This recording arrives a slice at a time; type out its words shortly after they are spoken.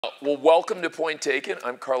Well, welcome to Point Taken.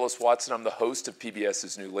 I'm Carlos Watson. I'm the host of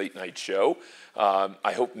PBS's new late night show.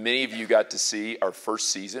 I hope many of you got to see our first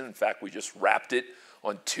season. In fact, we just wrapped it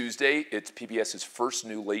on Tuesday. It's PBS's first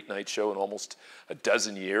new late night show in almost a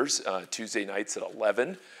dozen years, Tuesday nights at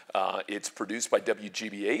 11. It's produced by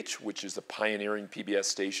WGBH, which is the pioneering PBS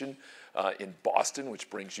station in Boston, which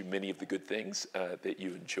brings you many of the good things that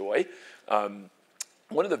you enjoy.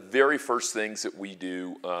 One of the very first things that we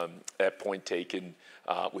do at Point Taken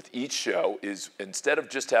with each show is, instead of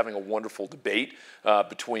just having a wonderful debate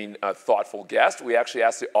between thoughtful guests, we actually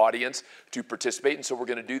ask the audience to participate. And so we're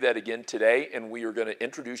going to do that again today, and we are going to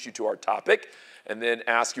introduce you to our topic and then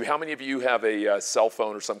ask you, how many of you have a cell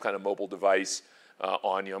phone or some kind of mobile device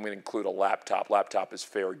on you? I'm going to include a laptop. Laptop is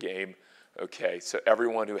fair game. Okay, so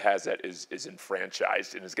everyone who has that is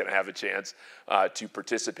enfranchised and is going to have a chance to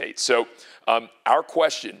participate. So our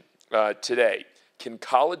question today: can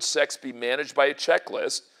college sex be managed by a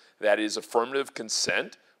checklist that is affirmative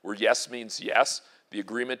consent, where yes means yes, the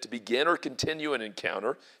agreement to begin or continue an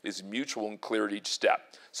encounter is mutual and clear at each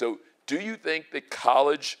step? So do you think that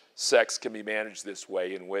college sex can be managed this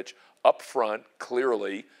way, in which up front,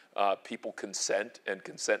 clearly, people consent and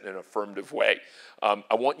consent in an affirmative way? I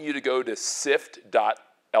want you to go to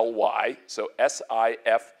sift.ly, so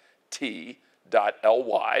SIFT.ly,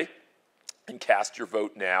 and cast your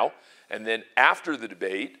vote now. And then after the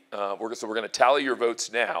debate, we're going to tally your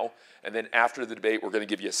votes now, and then after the debate, we're going to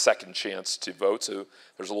give you a second chance to vote. So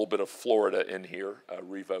there's a little bit of Florida in here,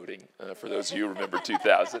 re-voting, for those of you who remember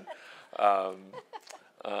 2000. Oh,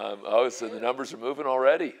 so the numbers are moving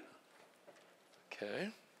already. Okay,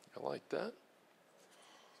 I like that.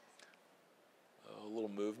 A little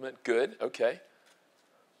movement, good, okay.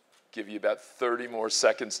 Give you about 30 more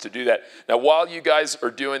seconds to do that. Now, while you guys are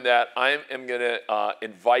doing that, I am going to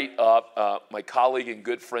invite up my colleague and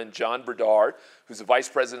good friend, John Berdard, who's the Vice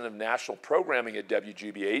President of National Programming at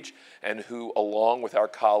WGBH, and who, along with our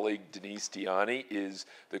colleague, Denise Dianne, is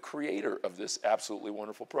the creator of this absolutely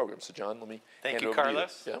wonderful program. So, John, let me hand it over to you. Thank you,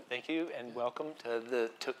 Carlos. Yeah? Thank you, and welcome to the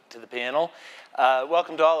panel.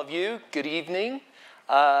 Welcome to all of you. Good evening.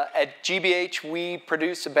 At GBH, we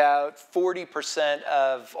produce about 40%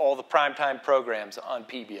 of all the primetime programs on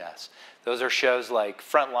PBS. Those are shows like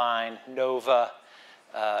Frontline, Nova,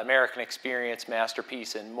 American Experience,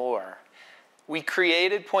 Masterpiece, and more. We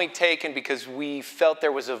created Point Taken because we felt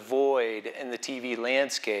there was a void in the TV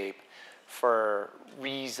landscape for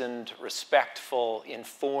reasoned, respectful,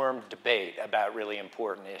 informed debate about really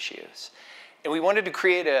important issues. And we wanted to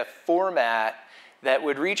create a format that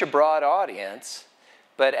would reach a broad audience,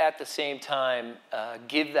 but at the same time,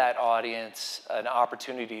 give that audience an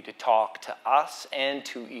opportunity to talk to us and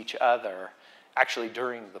to each other, actually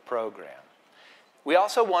during the program. We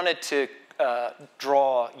also wanted to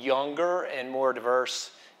draw younger and more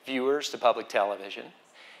diverse viewers to public television.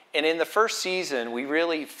 And in the first season, we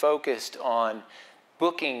really focused on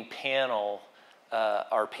booking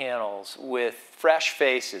our panels with fresh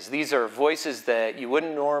faces. These are voices that you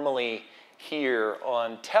wouldn't normally hear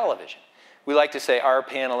on television. We like to say our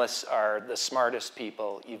panelists are the smartest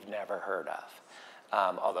people you've never heard of,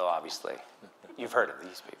 although obviously you've heard of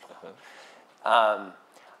these people.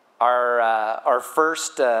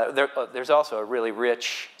 There's also a really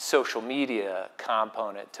rich social media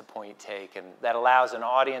component to Point Taken that allows an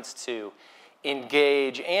audience to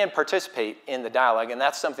engage and participate in the dialogue, and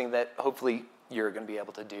that's something that hopefully you're going to be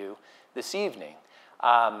able to do this evening.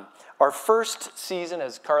 Our first season,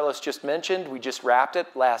 as Carlos just mentioned, we just wrapped it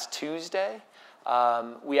last Tuesday.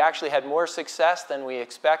 We actually had more success than we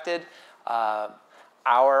expected.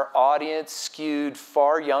 Our audience skewed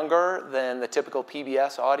far younger than the typical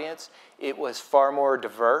PBS audience. It was far more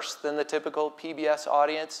diverse than the typical PBS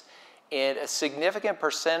audience. And a significant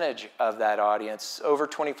percentage of that audience, over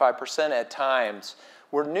 25% at times,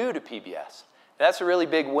 were new to PBS. That's a really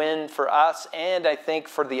big win for us, and I think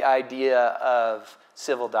for the idea of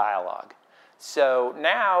civil dialogue. So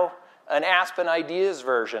now, an Aspen Ideas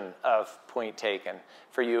version of Point Taken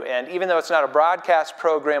for you. And even though it's not a broadcast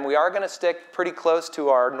program, we are going to stick pretty close to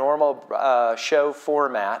our normal show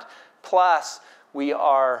format. Plus, we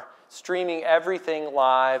are streaming everything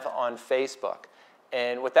live on Facebook.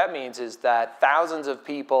 And what that means is that thousands of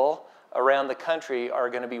people around the country are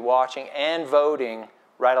going to be watching and voting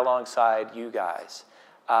right alongside you guys.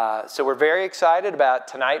 So we're very excited about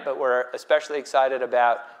tonight, but we're especially excited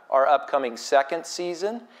about our upcoming second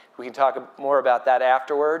season. We can talk more about that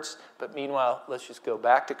afterwards. But meanwhile, let's just go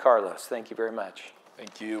back to Carlos. Thank you very much.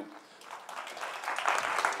 Thank you.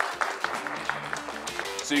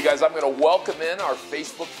 So you guys, I'm going to welcome in our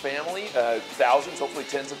Facebook family. Thousands, hopefully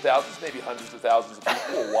tens of thousands, maybe hundreds of thousands of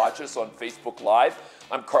people will watch us on Facebook Live.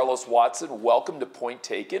 I'm Carlos Watson. Welcome to Point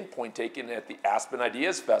Taken. Point Taken at the Aspen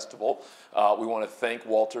Ideas Festival. We want to thank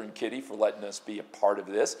Walter and Kitty for letting us be a part of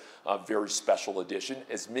this very special edition.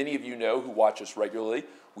 As many of you know who watch us regularly,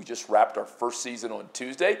 we just wrapped our first season on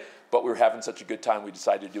Tuesday, but we were having such a good time we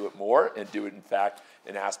decided to do it more and do it, in fact,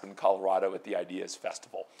 in Aspen, Colorado at the Ideas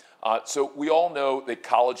Festival. So we all know that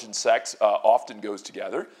college and sex often goes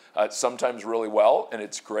together, sometimes really well, and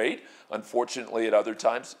it's great. Unfortunately, at other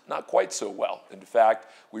times, not quite so well. In fact,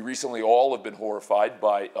 we recently all have been horrified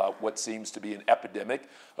by what seems to be an epidemic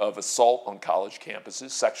of assault on college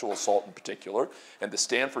campuses, sexual assault in particular. And the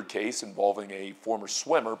Stanford case involving a former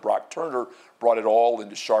swimmer, Brock Turner, brought it all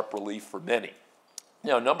into sharp relief for many.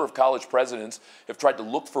 Now, a number of college presidents have tried to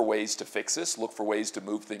look for ways to fix this, look for ways to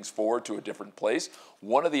move things forward to a different place.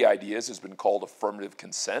 One of the ideas has been called affirmative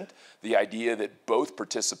consent, the idea that both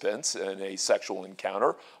participants in a sexual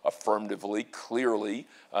encounter affirmatively, clearly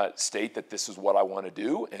state that this is what I want to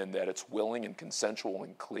do and that it's willing and consensual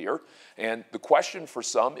and clear. And the question for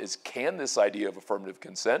some is, can this idea of affirmative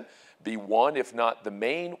consent be one, if not the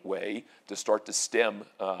main way, to start to stem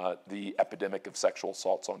the epidemic of sexual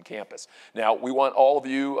assaults on campus? Now, we want all of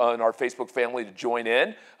you in our Facebook family to join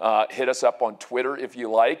in. Hit us up on Twitter if you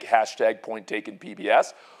like,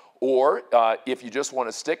 #PointTakenPBS. Or if you just want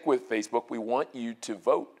to stick with Facebook, we want you to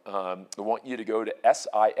vote. We want you to go to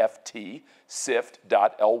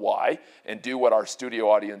sift.ly and do what our studio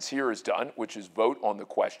audience here has done, which is vote on the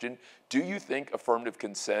question, do you think affirmative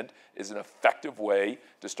consent is an effective way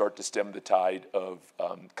to start to stem the tide of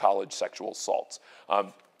college sexual assaults?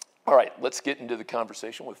 All right, let's get into the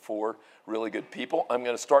conversation with four really good people. I'm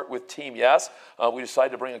going to start with Team Yes. We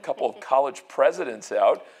decided to bring a couple of college presidents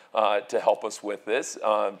out to help us with this.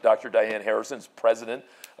 Dr. Dianne Harrison is president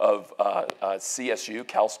of CSU,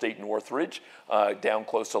 Cal State Northridge, down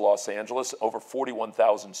close to Los Angeles, over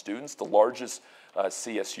 41,000 students, the largest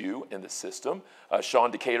CSU in the system.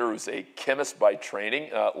 Sean Decatur, who's a chemist by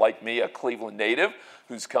training, like me, a Cleveland native,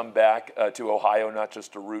 who's come back to Ohio not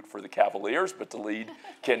just to root for the Cavaliers, but to lead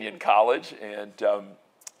Kenyon College. And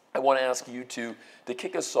I want to ask you to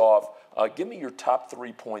kick us off, give me your top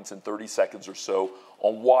 3 points in 30 seconds or so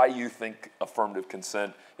on why you think affirmative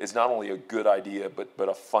consent is not only a good idea, but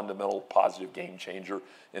a fundamental positive game changer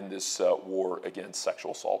in this war against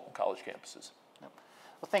sexual assault on college campuses.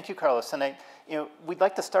 Well, thank you, Carlos. And we'd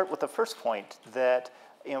like to start with the first point that,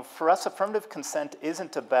 for us, affirmative consent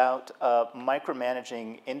isn't about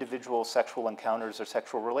micromanaging individual sexual encounters or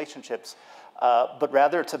sexual relationships, but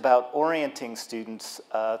rather it's about orienting students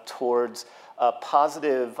towards a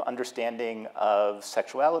positive understanding of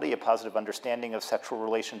sexuality, a positive understanding of sexual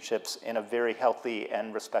relationships in a very healthy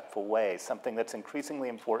and respectful way, something that's increasingly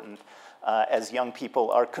important as young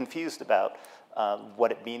people are confused about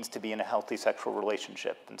what it means to be in a healthy sexual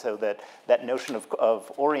relationship. And so that notion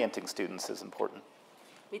of orienting students is important.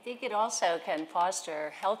 We think it also can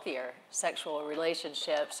foster healthier sexual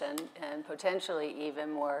relationships and potentially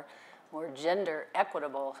even more gender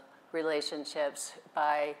equitable relationships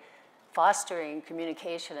by fostering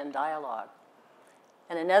communication and dialogue.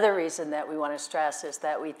 And another reason that we want to stress is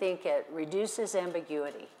that we think it reduces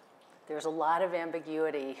ambiguity. There's a lot of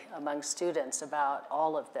ambiguity among students about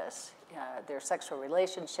all of this, their sexual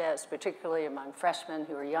relationships, particularly among freshmen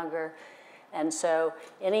who are younger. And so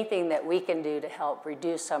anything that we can do to help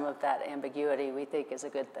reduce some of that ambiguity, we think is a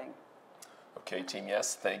good thing. Okay, Team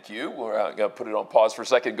Yes, thank you. We're going to put it on pause for a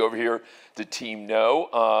second, go over here to Team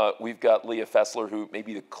No. We've got Leah Fessler, who may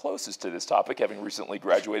be the closest to this topic, having recently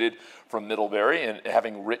graduated from Middlebury and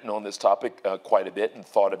having written on this topic quite a bit and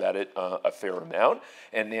thought about it a fair amount.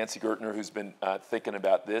 And Nancy Gertner, who's been thinking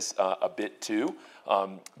about this a bit too,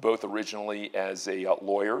 both originally as a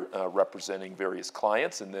lawyer representing various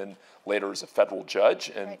clients and then later as a federal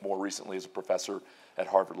judge and more recently as a professor at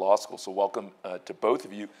Harvard Law School. So welcome to both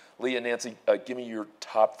of you. Leah, Nancy, give me your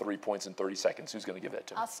top 3 points in 30 seconds. Who's going to give that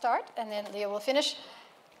to me? I'll start, and then Leah will finish.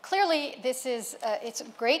 Clearly, this is, it's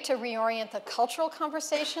great to reorient the cultural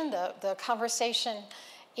conversation, the conversation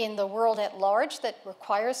in the world at large that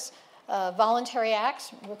requires voluntary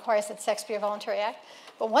acts, requires that sex be a voluntary act.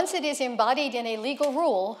 But once it is embodied in a legal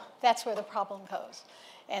rule, that's where the problem goes.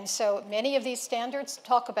 And so many of these standards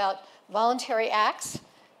talk about voluntary acts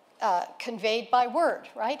conveyed by word,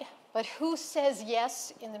 right? But who says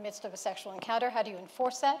yes in the midst of a sexual encounter? How do you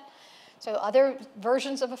enforce that? So other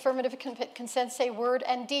versions of affirmative consent say word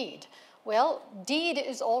and deed. Well, deed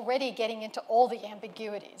is already getting into all the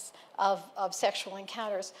ambiguities of sexual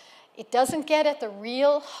encounters. It doesn't get at the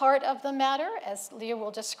real heart of the matter, as Leah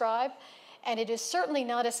will describe. And it is certainly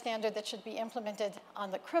not a standard that should be implemented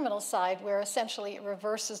on the criminal side, where essentially it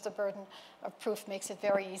reverses the burden of proof, makes it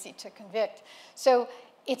very easy to convict. So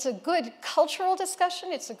it's a good cultural discussion.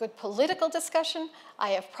 It's a good political discussion. I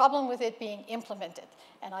have problem with it being implemented.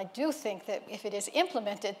 And I do think that if it is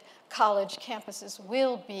implemented, college campuses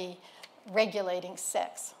will be regulating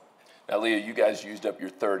sex. Now, Leah, you guys used up your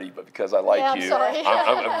 30, but because I like you, sorry.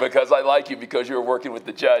 because I like you, because you were working with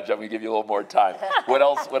the judge, I'm going to give you a little more time. What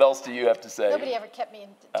else do you have to say? Nobody ever kept me in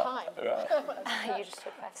time. You just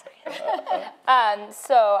took 5 seconds.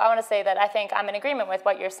 So I want to say that I think I'm in agreement with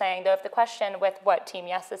what you're saying, though if the question, with what Team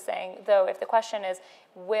Yes is saying, though if the question is,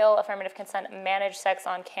 will affirmative consent manage sex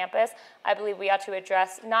on campus, I believe we ought to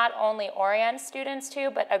address, not only orient students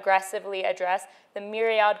to, but aggressively address the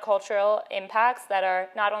myriad cultural impacts that are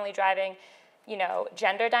not only driving,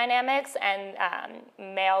 gender dynamics and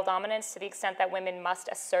male dominance to the extent that women must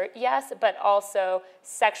assert yes, but also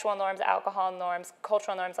sexual norms, alcohol norms,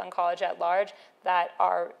 cultural norms on college at large that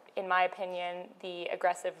are, in my opinion, the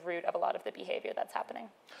aggressive root of a lot of the behavior that's happening.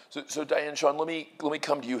 So Dianne, Sean, let me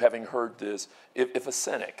come to you, having heard this. If a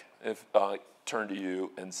cynic turned to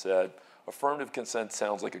you and said, affirmative consent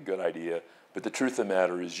sounds like a good idea, but the truth of the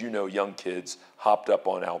matter is, young kids hopped up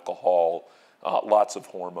on alcohol, lots of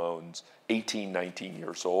hormones, 18, 19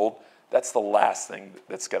 years old, that's the last thing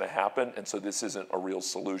that's going to happen, and so this isn't a real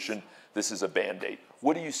solution. This is a Band-Aid.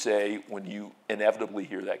 What do you say when you inevitably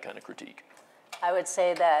hear that kind of critique? I would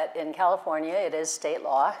say that in California, it is state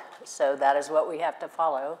law, so that is what we have to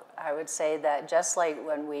follow. I would say that just like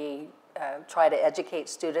when we try to educate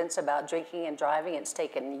students about drinking and driving, it's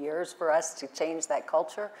taken years for us to change that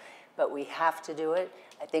culture, but we have to do it.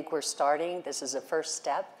 I think we're starting. This is a first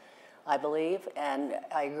step, I believe, and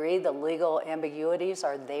I agree the legal ambiguities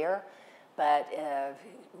are there, but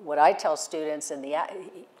what I tell students in the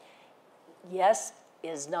yes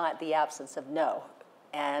is not the absence of no.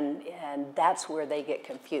 And that's where they get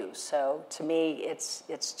confused. So to me,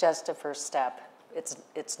 it's just a first step.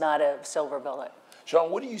 It's not a silver bullet. Sean,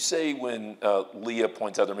 what do you say when Leah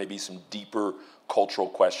points out there may be some deeper cultural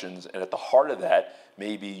questions, and at the heart of that,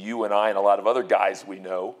 maybe you and I and a lot of other guys we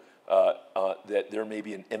know, that there may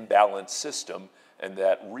be an imbalanced system, and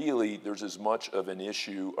that really there's as much of an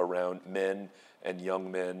issue around men and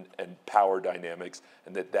young men and power dynamics,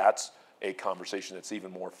 and that's a conversation that's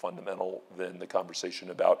even more fundamental than the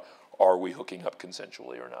conversation about are we hooking up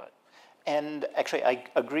consensually or not? And actually, I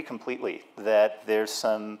agree completely that there's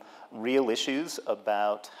some real issues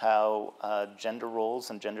about how gender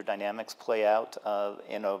roles and gender dynamics play out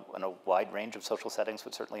in a wide range of social settings,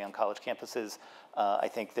 but certainly on college campuses. I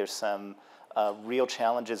think there's some real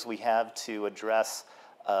challenges we have to address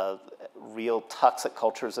real toxic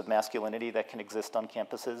cultures of masculinity that can exist on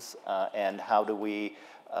campuses, and how do we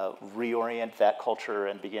reorient that culture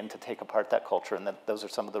and begin to take apart that culture, and those are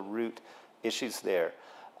some of the root issues there.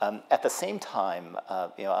 At the same time,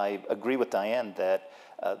 I agree with Dianne that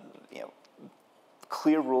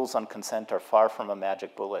clear rules on consent are far from a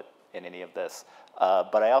magic bullet in any of this.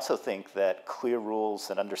 But I also think that clear rules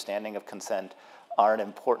and understanding of consent are an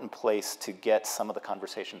important place to get some of the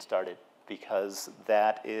conversation started, because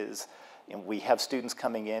that is, we have students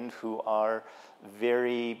coming in who are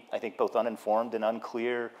very, I think, both uninformed and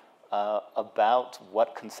unclear about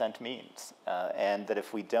what consent means. And that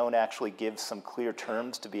if we don't actually give some clear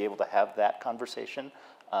terms to be able to have that conversation,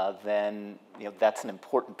 then that's an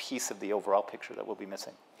important piece of the overall picture that we'll be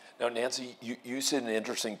missing. Now, Nancy, you sit in an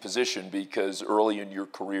interesting position because early in your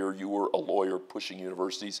career, you were a lawyer pushing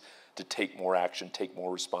universities to take more action, take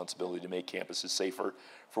more responsibility to make campuses safer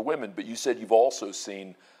for women. But you said you've also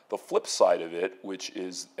seen the flip side of it, which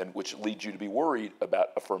leads you to be worried about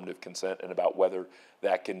affirmative consent and about whether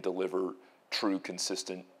that can deliver true,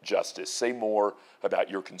 consistent justice. Say more about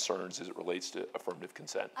your concerns as it relates to affirmative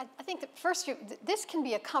consent. I think that first, this can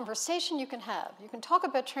be a conversation you can have. You can talk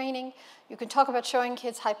about training, you can talk about showing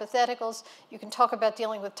kids hypotheticals, you can talk about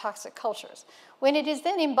dealing with toxic cultures. When it is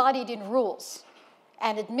then embodied in rules,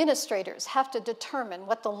 and administrators have to determine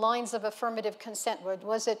what the lines of affirmative consent were,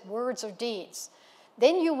 was it words or deeds,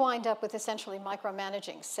 then you wind up with essentially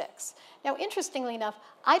micromanaging sex. Now, interestingly enough,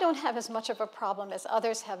 I don't have as much of a problem as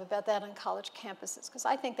others have about that on college campuses, because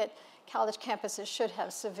I think that college campuses should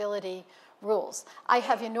have civility rules. I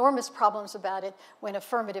have enormous problems about it when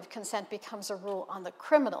affirmative consent becomes a rule on the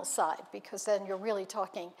criminal side, because then you're really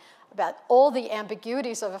talking about all the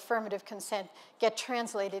ambiguities of affirmative consent get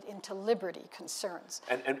translated into liberty concerns.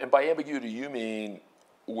 And by ambiguity, you mean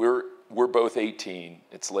we're both 18,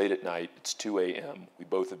 it's late at night, it's 2 a.m., we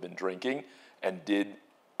both have been drinking, and did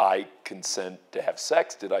I consent to have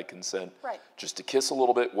sex? Did I consent just to kiss a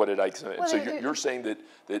little bit? What did I consent? Well, so you're saying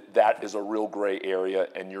that is a real gray area,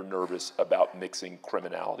 and you're nervous about mixing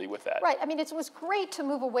criminality with that. Right. I mean, it was great to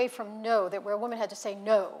move away from no, that where a woman had to say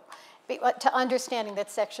no, to understanding that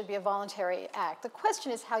sex should be a voluntary act. The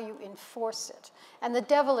question is how you enforce it. And the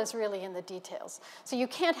devil is really in the details. So you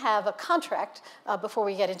can't have a contract before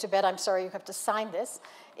we get into bed. I'm sorry, you have to sign this.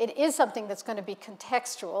 It is something that's going to be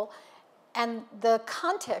contextual. And the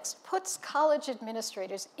context puts college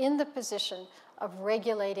administrators in the position of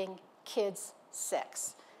regulating kids'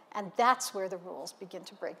 sex. And that's where the rules begin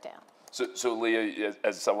to break down. So Leah,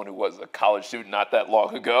 as someone who was a college student not that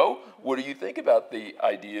long ago, what do you think about the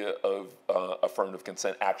idea of affirmative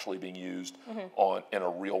consent actually being used in a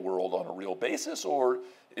real world, on a real basis, or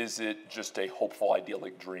is it just a hopeful,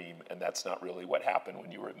 idyllic dream, and that's not really what happened when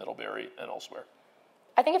you were at Middlebury and elsewhere?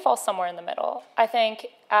 I think it falls somewhere in the middle. I think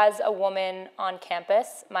as a woman on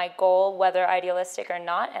campus, my goal, whether idealistic or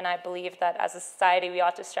not, and I believe that as a society we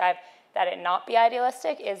ought to strive that it not be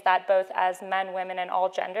idealistic, is that both as men, women, and all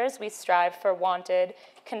genders, we strive for wanted,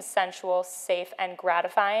 consensual, safe, and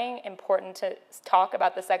gratifying, important to talk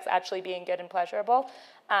about the sex actually being good and pleasurable,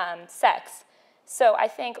 sex. So I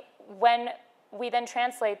think when we then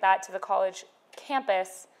translate that to the college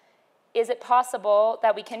campus, is it possible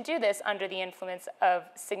that we can do this under the influence of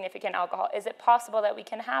significant alcohol? Is it possible that we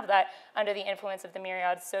can have that under the influence of the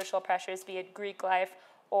myriad social pressures, be it Greek life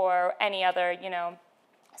or any other,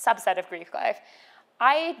 subset of Greek life?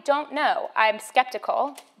 I don't know. I'm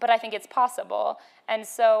skeptical, but I think it's possible. And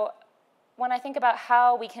so when I think about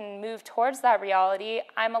how we can move towards that reality,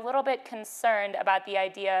 I'm a little bit concerned about the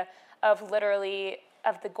idea of literally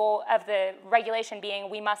of the goal of the regulation being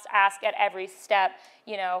we must ask at every step,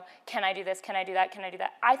 can I do this, can I do that, can I do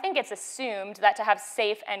that? I think it's assumed that to have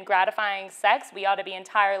safe and gratifying sex, we ought to be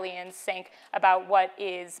entirely in sync about what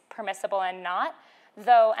is permissible and not.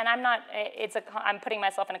 Though, and I'm putting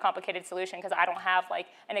myself in a complicated solution because I don't have like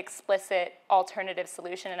an explicit alternative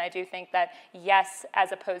solution, and I do think that yes,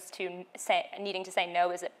 as opposed to needing to say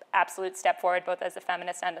no, is an absolute step forward, both as a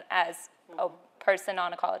feminist and as a person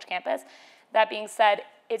on a college campus. That being said,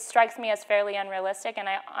 it strikes me as fairly unrealistic, and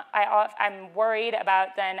I'm worried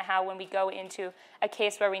about then how when we go into a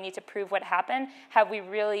case where we need to prove what happened, have we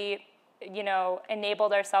really,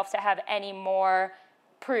 enabled ourselves to have any more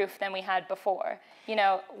proof than we had before?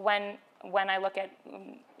 When I look at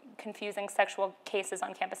confusing sexual cases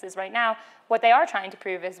on campuses right now, what they are trying to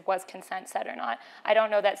prove is was consent said or not. I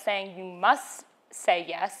don't know that saying you must say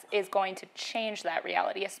yes is going to change that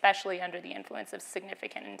reality, especially under the influence of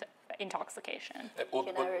significant intoxication.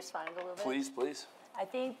 Can I respond a little bit? Please. I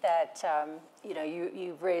think that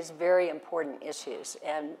you've raised very important issues,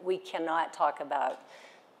 and we cannot talk about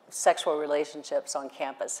sexual relationships on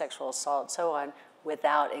campus, sexual assault, so on,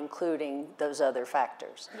 without including those other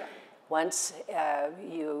factors. Yeah. Once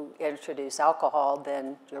you introduce alcohol,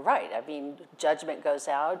 then you're right. I mean, judgment goes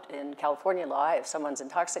out in California law. If someone's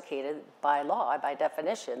intoxicated, by law, by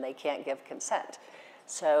definition, they can't give consent.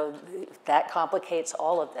 So that complicates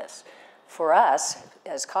all of this. For us,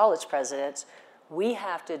 as college presidents, we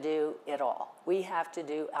have to do it all. We have to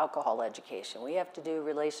do alcohol education. We have to do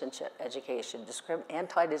relationship education,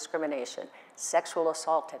 anti-discrimination, sexual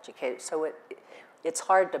assault education. So it's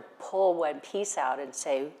hard to pull one piece out and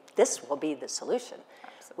say, this will be the solution.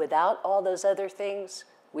 Absolutely. Without all those other things,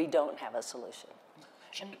 we don't have a solution.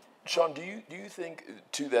 Sean, do you think,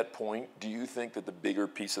 to that point, do you think that the bigger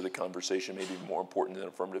piece of the conversation, maybe more important than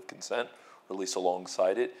affirmative consent, or at least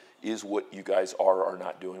alongside it, is what you guys are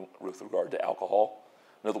not doing with regard to alcohol?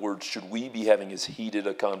 In other words, should we be having as heated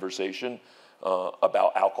a conversation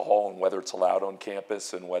about alcohol and whether it's allowed on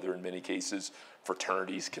campus and whether in many cases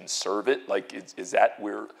fraternities can serve it? Like, is that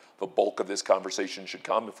where the bulk of this conversation should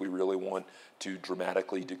come if we really want to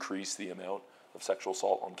dramatically decrease the amount of sexual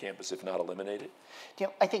assault on campus, if not eliminate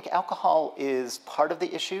it? I think alcohol is part of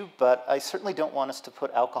the issue, but I certainly don't want us to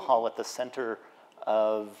put alcohol at the center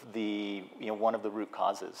of the one of the root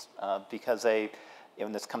causes, because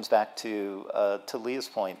and this comes back to Leah's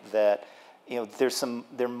point that there's some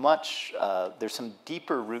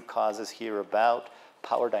deeper root causes here about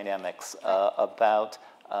power dynamics, about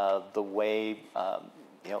the way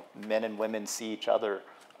men and women see each other,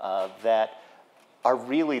 that are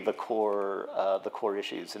really the core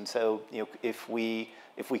issues. And so if we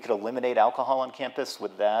could eliminate alcohol on campus,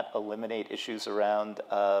 would that eliminate issues around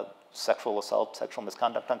sexual assault, sexual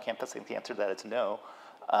misconduct on campus? I think the answer to that is no.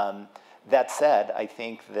 That said, I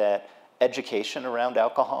think that education around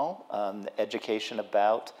alcohol, education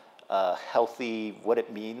about healthy, what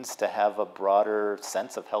it means to have a broader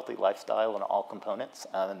sense of healthy lifestyle in all components.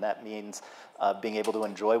 And that means being able to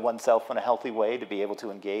enjoy oneself in a healthy way, to be able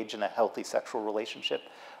to engage in a healthy sexual relationship.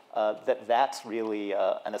 That's really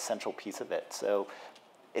an essential piece of it. So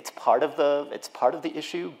it's part of the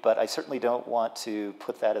issue, but I certainly don't want to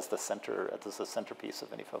put that as the centerpiece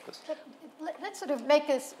of any focus. Let's sort of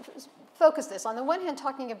focus this. On the one hand,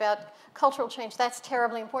 talking about cultural change, that's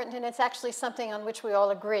terribly important, and it's actually something on which we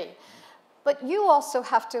all agree. But you also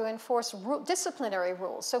have to enforce disciplinary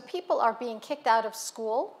rules. So people are being kicked out of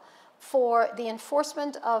school for the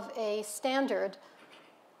enforcement of a standard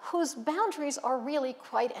whose boundaries are really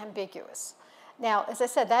quite ambiguous. Now, as I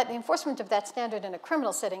said, the enforcement of that standard in a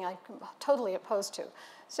criminal setting, I'm totally opposed to.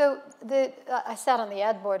 So I sat on the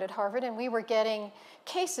ad board at Harvard, and we were getting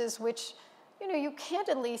cases which, you can't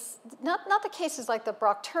at least, not the cases like the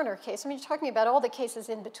Brock-Turner case. I mean, you're talking about all the cases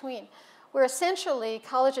in between, where essentially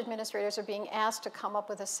college administrators are being asked to come up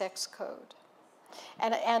with a sex code.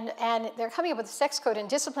 And they're coming up with a sex code in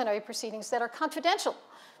disciplinary proceedings that are confidential.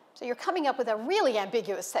 So you're coming up with a really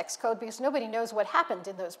ambiguous sex code because nobody knows what happened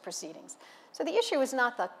in those proceedings. So the issue is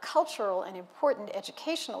not the cultural and important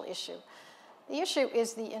educational issue. The issue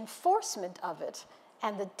is the enforcement of it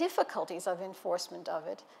and the difficulties of enforcement of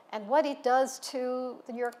it and what it does to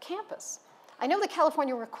your campus. I know that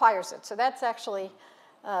California requires it, so that's actually,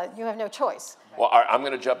 you have no choice. Well, I'm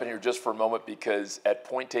going to jump in here just for a moment because at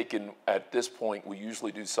Point Taken, at this point, we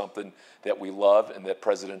usually do something that we love and that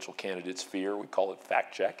presidential candidates fear. We call it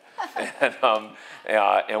fact check.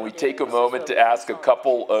 And we take a moment to ask a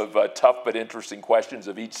couple of tough but interesting questions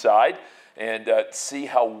of each side and see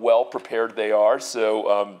how well prepared they are.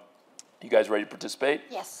 So you guys ready to participate?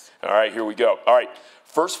 Yes. All right, here we go. All right,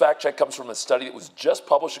 first fact check comes from a study that was just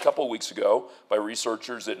published a couple of weeks ago by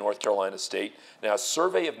researchers at North Carolina State. Now, a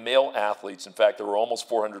survey of male athletes, in fact, there were almost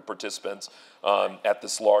 400 participants at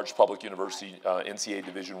this large public university, NCAA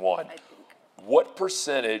Division I. What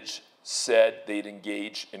percentage said they'd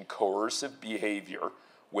engage in coercive behavior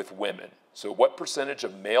with women? So what percentage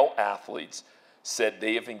of male athletes said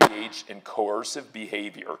they have engaged in coercive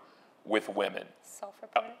behavior with women?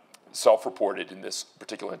 Self-reported. Self-reported in this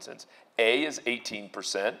particular instance. A is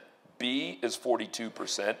 18%, B is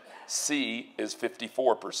 42%, C is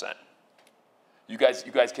 54%. You guys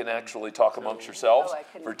can actually talk amongst yourselves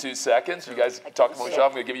for 2 seconds. You guys talk amongst yourselves.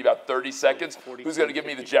 I'm going to give you about 30 seconds. Who's going to give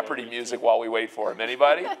me the Jeopardy music while we wait for him?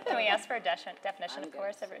 Anybody? Can we ask for a definition of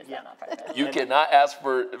coercive, or is that not part of it? You cannot ask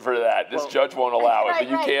for that. This judge won't allow it, but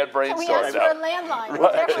you can brainstorm it out. Can we ask for a landline,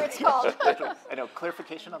 whatever it's called? I know,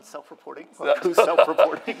 clarification on self-reporting. Who's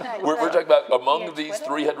self-reporting? We're talking about among these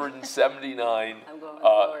 379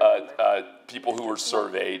 people who were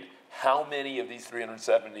surveyed, how many of these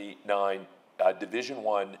 379 Division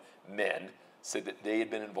I men said that they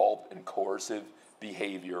had been involved in coercive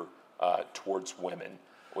behavior towards women?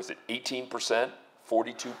 Was it 18%,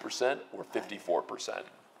 42%, or 54%?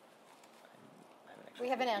 We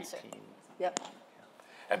have an answer. Yep.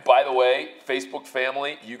 And by the way, Facebook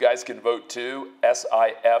family, you guys can vote too,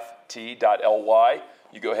 sift.ly.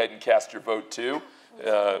 You go ahead and cast your vote too.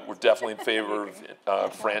 We're definitely in favor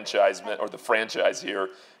of franchisement, or the franchise here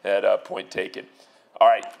at Point Taken. All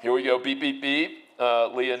right, here we go. Beep, beep, beep.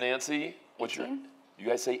 Leah, Nancy, what's 18. you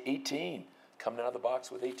guys say 18. Coming out of the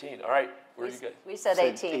box with 18. All right, where are you guys? We said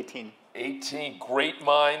 18. 18. 18. Great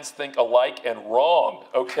minds think alike and wrong.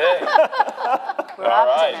 Okay. We're all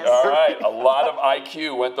optimists. right. A lot of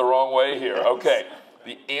IQ went the wrong way here. Okay.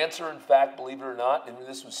 The answer, in fact, believe it or not, and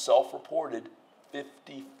this was self-reported,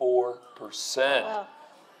 54%. Wow.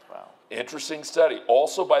 Wow. Interesting study.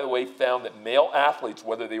 Also, by the way, found that male athletes,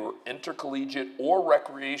 whether they were intercollegiate or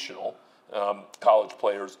recreational college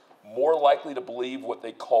players, more likely to believe what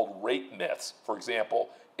they called rape myths. For example,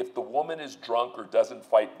 if the woman is drunk or doesn't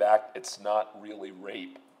fight back, it's not really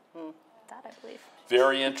rape. That I believe.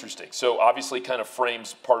 Very interesting. So obviously kind of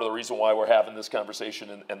frames part of the reason why we're having this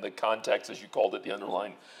conversation and the context, as you called it, the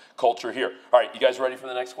underlying culture here. All right, you guys ready for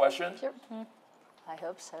the next question? Sure. I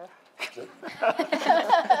hope so.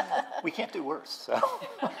 We can't do worse.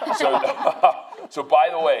 So by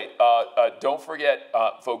the way, don't forget,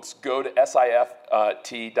 folks, go to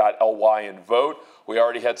sift.ly and vote. We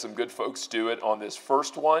already had some good folks do it on this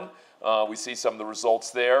first one. We see some of the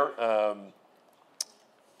results there.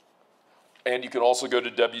 And you can also go to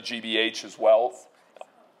WGBH as well.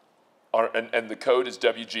 And the code is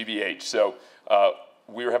WGBH. So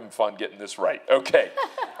we were having fun getting this right. Okay.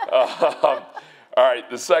 All right,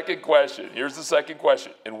 the second question. Here's the second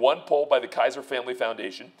question. In one poll by the Kaiser Family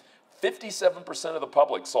Foundation, 57% of the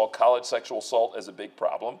public saw college sexual assault as a big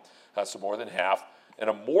problem, so more than half. In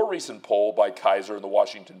a more recent poll by Kaiser in the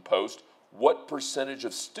Washington Post, what percentage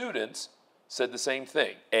of students said the same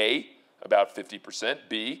thing? A, about 50%,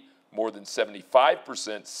 B, more than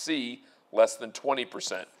 75%, C, less than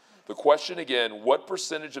 20%. The question again, what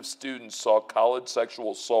percentage of students saw college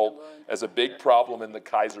sexual assault as a big problem in the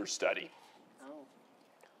Kaiser study?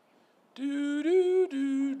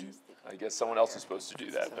 I guess someone else is supposed to do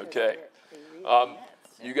that. Okay.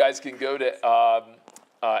 You guys can go to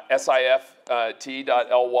sift.ly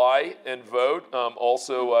and vote.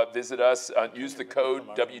 Also visit us, use the code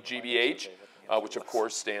WGBH, which of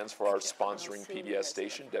course stands for our sponsoring PBS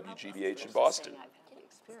station, WGBH in Boston.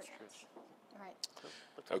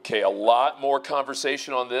 Okay, a lot more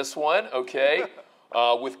conversation on this one, okay?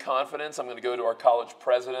 With confidence, I'm going to go to our college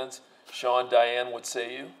presidents. Sean, Dianne, what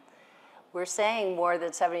say you? We're saying more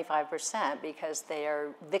than 75% because they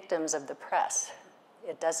are victims of the press.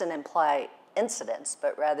 It doesn't imply incidents,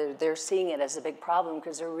 but rather they're seeing it as a big problem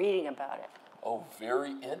because they're reading about it. Oh,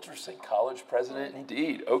 very interesting. College president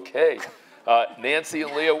indeed. Okay. Nancy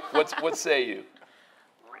and Leah, what say you?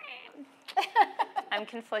 I'm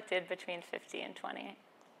conflicted between 50 and 20.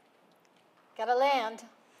 Gotta land.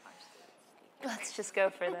 Let's just go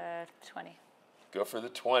for the 20. Go for the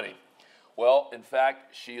 20. Well, in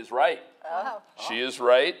fact, she is right. Wow. She is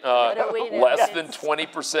right. Less than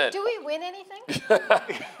 20%. Do we win anything?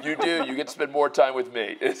 You do. You get to spend more time with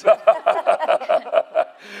me.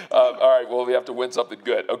 All right. Well, we have to win something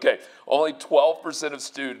good. Okay. Only 12% of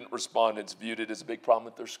student respondents viewed it as a big problem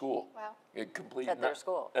at their school. Wow. At their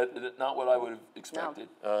school. Not what I would have expected.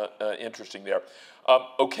 No. Interesting there.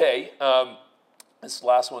 Okay. This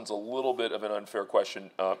last one's a little bit of an unfair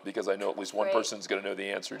question because I know at least one person's going to know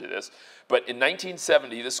the answer to this. But in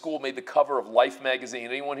 1970, this school made the cover of Life magazine.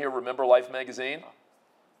 Anyone here remember Life magazine?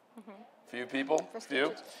 Few people?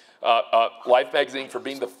 Few? Life magazine for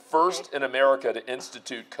being the first in America to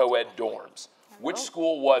institute co-ed dorms. Which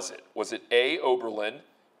school was it? Was it A, Oberlin,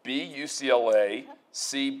 B, UCLA,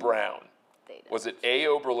 C, Brown? Was it A,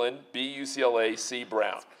 Oberlin, B, UCLA, C,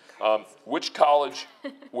 Brown? Which college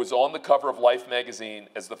was on the cover of Life magazine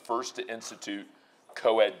as the first to institute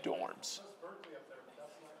co-ed dorms?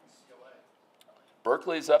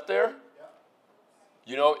 Berkeley's up there?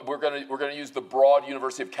 You know, we're gonna use the broad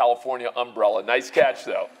University of California umbrella. Nice catch,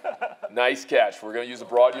 though. Nice catch. We're gonna use the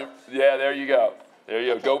broad. Yeah, there you go. There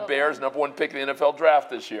you go. Go Bears! #1 pick in the NFL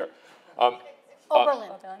draft this year.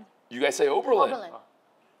 Oberlin. You guys say Oberlin? Oberlin.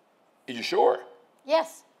 Are you sure?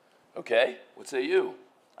 Yes. Okay. What say you?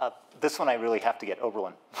 This one I really have to get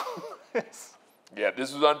Oberlin. Yeah,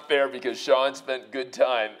 this was unfair because Sean spent good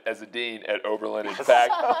time as a dean at Oberlin. In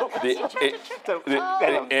fact,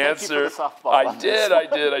 the answer. I did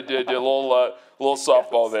a little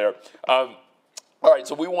softball there. All right,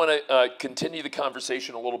 so we want to continue the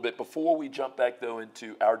conversation a little bit. Before we jump back, though,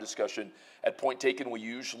 into our discussion, at Point Taken, we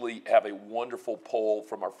usually have a wonderful poll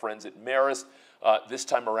from our friends at Marist. This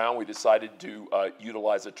time around, we decided to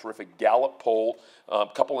utilize a terrific Gallup poll. A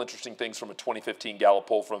couple interesting things from a 2015 Gallup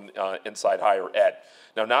poll from Inside Higher Ed.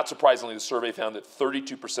 Now, not surprisingly, the survey found that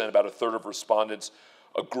 32%, about a third of respondents,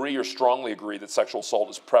 agree or strongly agree that sexual assault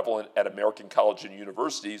is prevalent at American colleges and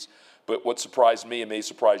universities. But what surprised me, and may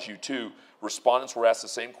surprise you too, respondents were asked the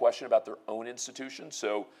same question about their own institution.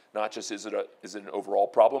 So not just is it an overall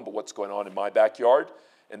problem, but what's going on in my backyard.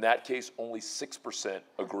 In that case, only 6%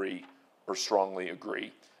 agree or strongly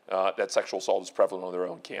agree that sexual assault is prevalent on their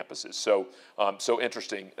own campuses. So, so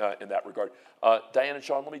interesting in that regard. Dianne and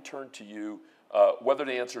Sean, let me turn to you. Whether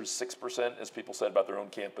the answer is 6%, as people said about their own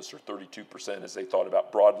campus, or 32% as they thought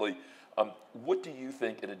about broadly, what do you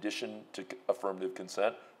think, in addition to affirmative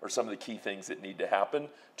consent, are some of the key things that need to happen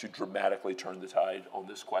to dramatically turn the tide on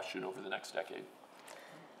this question over the next decade?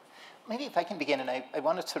 Maybe if I can begin, and I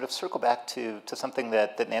want to sort of circle back to something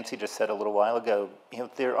that Nancy just said a little while ago. You know,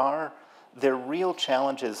 there are real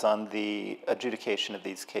challenges on the adjudication of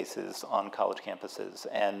these cases on college campuses,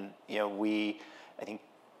 and you know, I think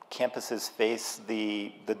campuses face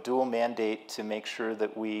the dual mandate to make sure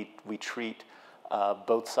that we treat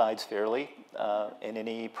both sides fairly in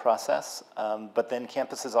any process, but then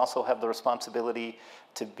campuses also have the responsibility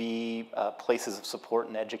to be places of support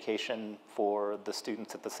and education for the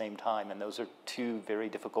students at the same time, and those are two very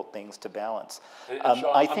difficult things to balance. Sean,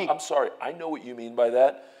 I'm sorry, I know what you mean by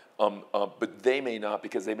that, but they may not,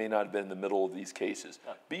 because they may not have been in the middle of these cases.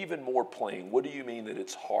 Be even more plain. What do you mean that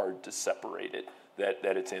it's hard to separate it,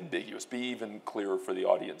 that it's ambiguous? Be even clearer for the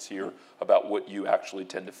audience here about what you actually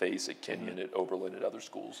tend to face at Kenyon, at Oberlin, at other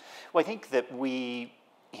schools. Well, I think that we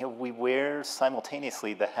we wear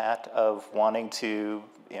simultaneously the hat of wanting to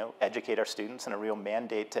educate our students, and a real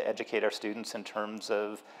mandate to educate our students in terms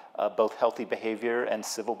of both healthy behavior and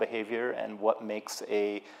civil behavior, and what makes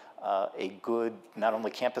a good, not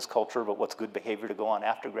only campus culture, but what's good behavior to go on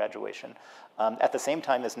after graduation. At the same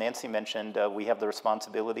time, as Nancy mentioned, we have the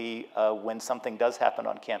responsibility when something does happen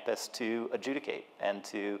on campus to adjudicate and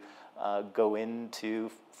to go in to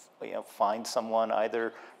find someone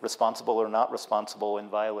either responsible or not responsible in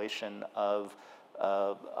violation of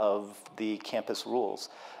the campus rules.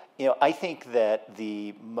 I think that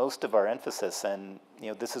the most of our emphasis, and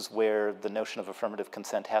this is where the notion of affirmative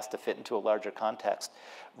consent has to fit into a larger context,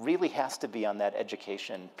 really has to be on that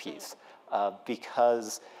education piece,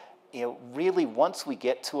 because really once we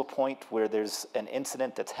get to a point where there's an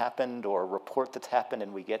incident that's happened or a report that's happened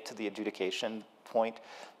and we get to the adjudication point,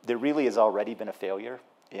 there really has already been a failure.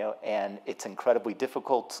 And it's incredibly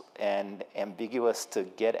difficult and ambiguous to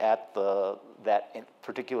get at that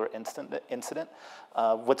particular incident.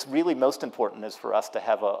 What's really most important is for us to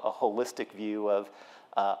have a holistic view of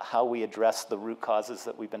how we address the root causes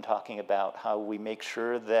that we've been talking about, how we make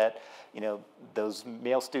sure that those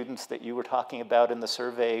male students that you were talking about in the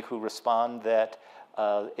survey who respond that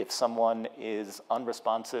if someone is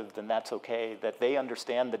unresponsive, then that's okay, that they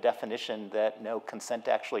understand the definition that no, consent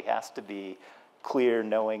actually has to be clear,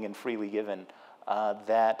 knowing, and freely given.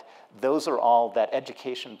 That those are all, that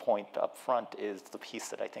education point up front is the piece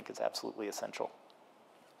that I think is absolutely essential.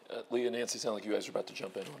 Leah and Nancy, sound like you guys are about to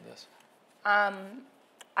jump in on this.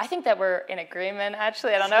 I think that we're in agreement,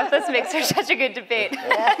 actually. I don't know if this makes for such a good debate.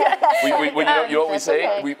 You know what we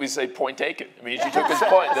say? Okay. We say point taken. I mean, she took his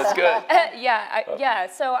point. That's good. Yeah.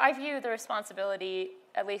 So I view the responsibility,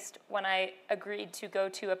 at least when I agreed to go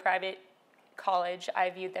to a private college, I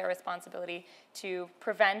viewed their responsibility to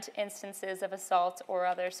prevent instances of assault or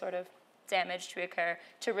other sort of damage to occur,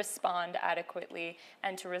 to respond adequately,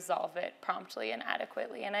 and to resolve it promptly and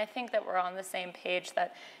adequately. And I think that we're on the same page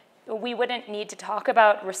that we wouldn't need to talk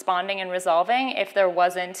about responding and resolving if there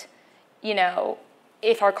wasn't,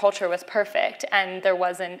 if our culture was perfect and there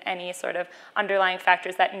wasn't any sort of underlying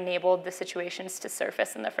factors that enabled the situations to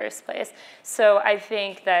surface in the first place. So I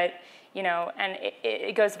think that and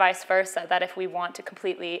it goes vice versa, that if we want to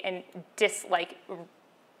completely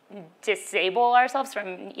disable ourselves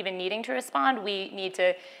from even needing to respond, we need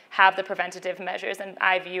to have the preventative measures, and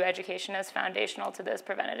I view education as foundational to those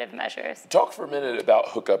preventative measures. Talk for a minute about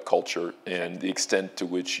hookup culture and the extent to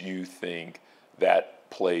which you think that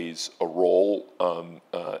plays a role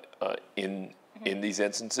in these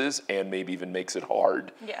instances, and maybe even makes it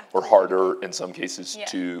hard or harder in some cases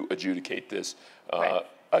to adjudicate this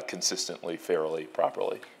consistently, fairly,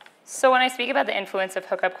 properly. So when I speak about the influence of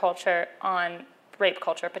hookup culture on rape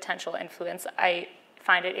culture, potential influence, I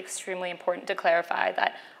find it extremely important to clarify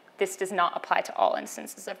that this does not apply to all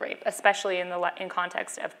instances of rape, especially in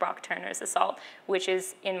context of Brock Turner's assault, which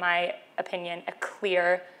is, in my opinion,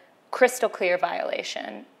 a crystal clear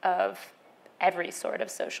violation of every sort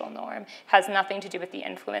of social norm. Has nothing to do with the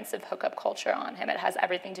influence of hookup culture on him. It has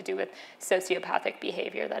everything to do with sociopathic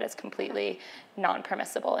behavior that is completely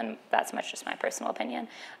non-permissible, and that's much just my personal opinion.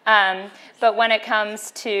 But when it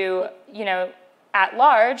comes to, at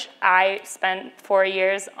large, I spent 4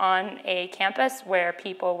 years on a campus where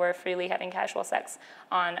people were freely having casual sex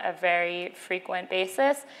on a very frequent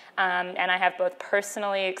basis, and I have both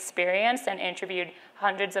personally experienced and interviewed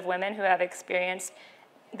hundreds of women who have experienced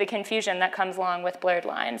the confusion that comes along with blurred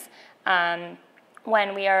lines.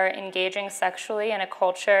 When we are engaging sexually in a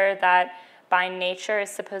culture that by nature is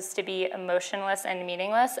supposed to be emotionless and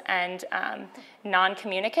meaningless and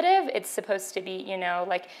non-communicative, it's supposed to be,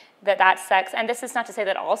 that sex, and this is not to say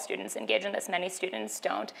that all students engage in this, many students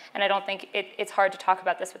don't, and I don't think it's hard to talk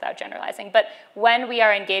about this without generalizing, but when we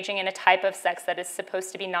are engaging in a type of sex that is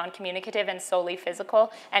supposed to be non-communicative and solely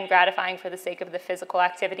physical and gratifying for the sake of the physical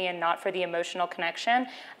activity and not for the emotional connection,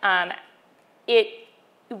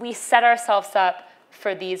 we set ourselves up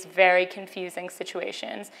for these very confusing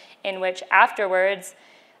situations in which afterwards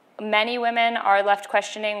many women are left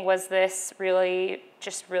questioning, was this really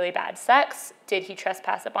just really bad sex? Did he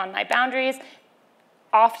trespass upon my boundaries?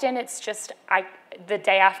 Often it's just the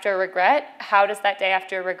day after regret. How does that day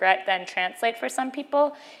after regret then translate for some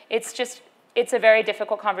people? It's a very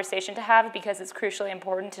difficult conversation to have because it's crucially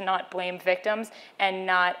important to not blame victims and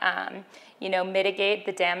not mitigate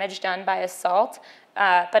the damage done by assault.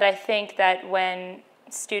 But I think that when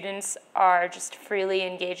students are just freely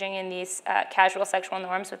engaging in these casual sexual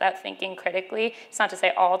norms without thinking critically. It's not to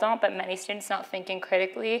say all don't, but many students not thinking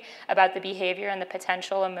critically about the behavior and the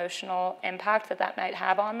potential emotional impact that that might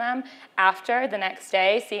have on them after the next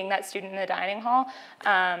day, seeing that student in the dining hall.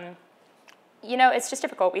 You know, it's just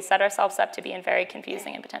difficult. We set ourselves up to be in very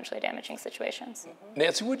confusing and potentially damaging situations.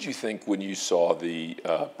 Nancy, what did you think when you saw the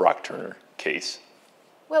Brock Turner case?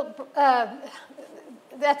 Well,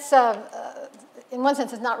 that's, in one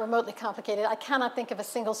sense, is not remotely complicated. I cannot think of a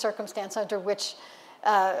single circumstance under which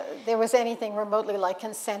there was anything remotely like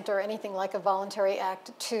consent or anything like a voluntary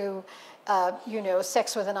act to, you know,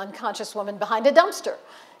 sex with an unconscious woman behind a dumpster.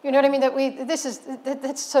 You know what I mean?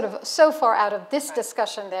 That's sort of so far out of this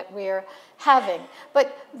discussion that we're having.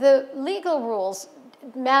 But the legal rules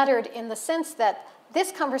mattered in the sense that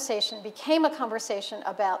this conversation became a conversation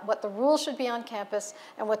about what the rules should be on campus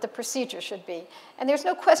and what the procedure should be. And there's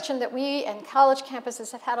no question that we and college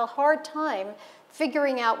campuses have had a hard time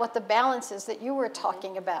figuring out what the balance is that you were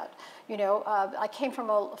talking about. You know, I came from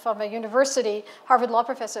a university, Harvard law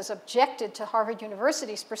professors objected to Harvard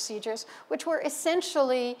University's procedures, which were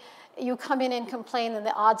essentially, you come in and complain and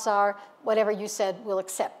the odds are whatever you said we'll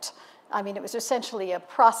accept. I mean, it was essentially a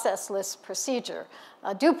processless procedure,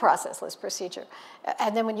 a due processless procedure.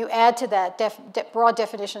 And then when you add to that broad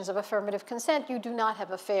definitions of affirmative consent, you do not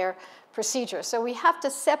have a fair procedure. So we have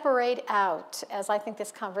to separate out, as I think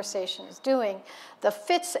this conversation is doing, the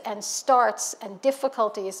fits and starts and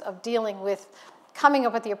difficulties of dealing with coming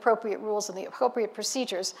up with the appropriate rules and the appropriate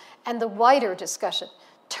procedures and the wider discussion.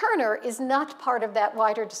 Turner is not part of that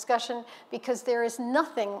wider discussion because there is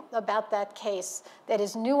nothing about that case that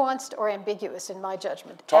is nuanced or ambiguous in my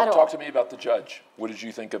judgment at all. Talk to me about the judge. What did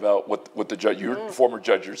you think about what the judge, you're a former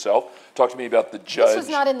judge yourself. Talk to me about the judge. This was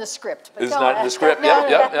not in the script. It's not in the script?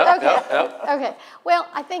 Yep. Okay, well,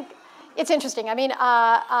 I think it's interesting. I mean,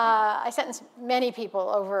 I sentenced many people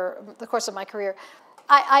over the course of my career.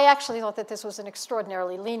 I actually thought that this was an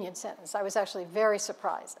extraordinarily lenient sentence. I was actually very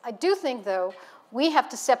surprised. I do think, though, we have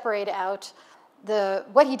to separate out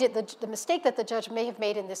what he did, the mistake that the judge may have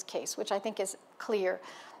made in this case, which I think is clear,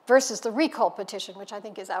 versus the recall petition, which I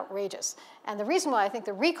think is outrageous. And the reason why I think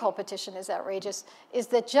the recall petition is outrageous is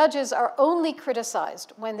that judges are only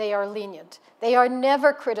criticized when they are lenient. They are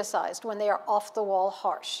never criticized when they are off-the-wall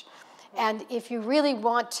harsh. And if you really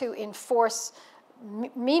want to enforce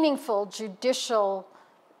meaningful judicial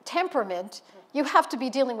temperament, you have to be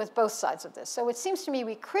dealing with both sides of this. So it seems to me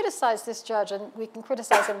we criticize this judge, and we can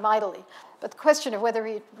criticize him mightily, but the question of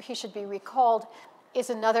whether he should be recalled is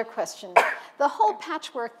another question. The whole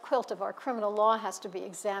patchwork quilt of our criminal law has to be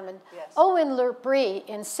examined. Yes. Owen Lebree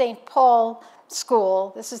in St. Paul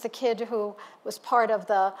School, this is the kid who was part of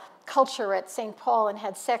the culture at St. Paul and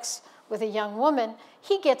had sex with a young woman,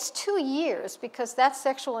 he gets 2 years because that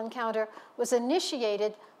sexual encounter was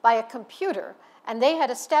initiated by a computer. And they had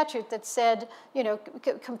a statute that said, you know,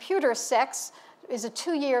 computer sex is a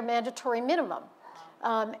 2-year mandatory minimum.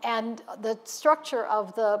 And the structure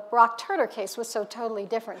of the Brock Turner case was so totally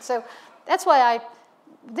different. So that's why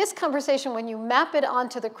this conversation, when you map it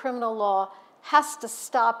onto the criminal law, has to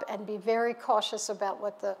stop and be very cautious about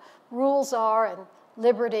what the rules are and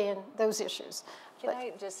liberty and those issues. Can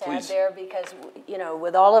I just add there, because, you know,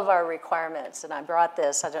 with all of our requirements, and I brought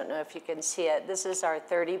this, I don't know if you can see it, this is our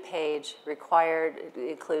 30-page required, it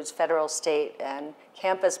includes federal, state, and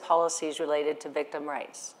campus policies related to victim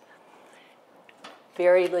rights.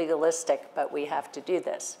 Very legalistic, but we have to do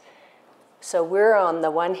this. So we're, on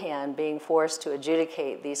the one hand, being forced to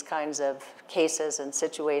adjudicate these kinds of cases and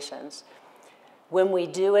situations. When we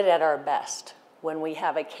do it at our best, when we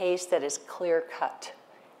have a case that is clear-cut,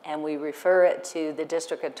 and we refer it to the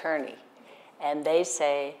district attorney, and they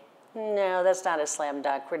say, no, that's not a slam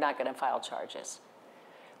dunk, we're not going to file charges.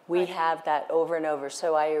 We have that over and over.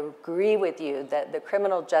 So I agree with you that the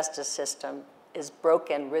criminal justice system is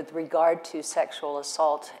broken with regard to sexual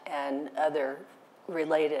assault and other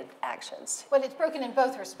related actions. Well, it's broken in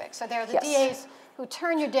both respects. So there are the DAs who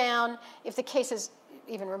turn you down if the case is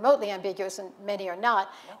even remotely ambiguous, and many are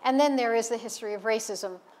not. And then there is the history of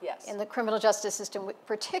racism in the criminal justice system,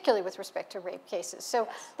 particularly with respect to rape cases. So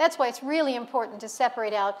that's why it's really important to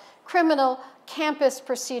separate out criminal campus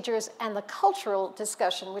procedures and the cultural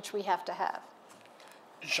discussion, which we have to have.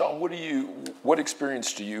 Sean, what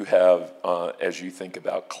experience do you have as you think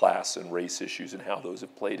about class and race issues and how those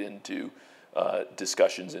have played into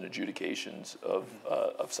discussions and adjudications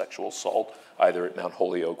of sexual assault, either at Mount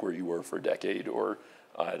Holyoke, where you were for a decade, or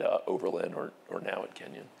at Oberlin, or now at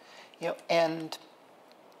Kenyon? You know, and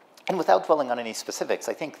without dwelling on any specifics,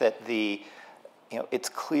 I think that it's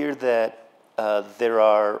clear that there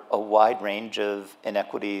are a wide range of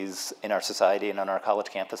inequities in our society and on our college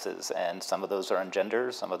campuses, and some of those are on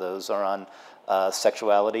gender, some of those are on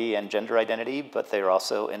sexuality and gender identity, but there are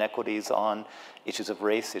also inequities on issues of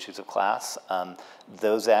race, issues of class.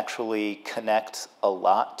 Those actually connect a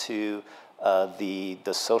lot to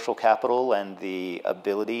the social capital and the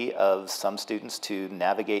ability of some students to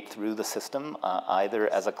navigate through the system,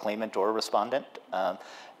 either as a claimant or a respondent,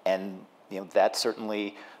 and that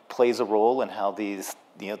certainly plays a role in how these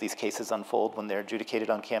cases unfold when they're adjudicated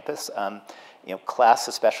on campus. Class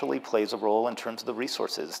especially plays a role in terms of the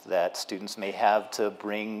resources that students may have to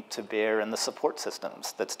bring to bear and the support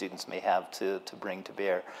systems that students may have to bring to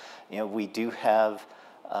bear. We do have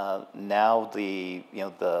now the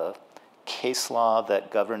case law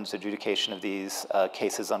that governs adjudication of these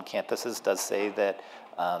cases on campuses does say that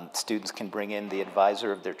students can bring in the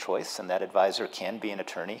advisor of their choice, and that advisor can be an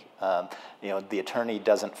attorney. The attorney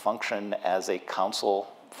doesn't function as a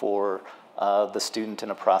counsel for the student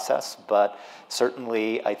in a process, but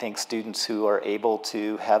certainly I think students who are able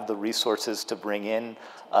to have the resources to bring in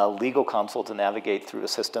legal counsel to navigate through a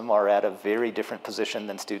system are at a very different position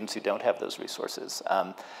than students who don't have those resources.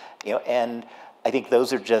 And I think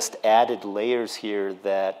those are just added layers here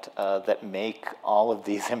that make all of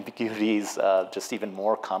these ambiguities just even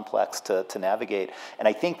more complex to navigate. And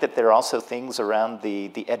I think that there are also things around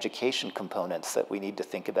the education components that we need to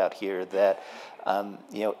think about here that,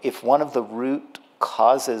 if one of the root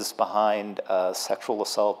causes behind sexual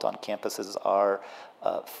assault on campuses are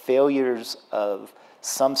failures of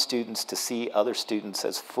some students to see other students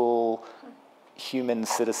as full human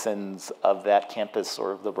citizens of that campus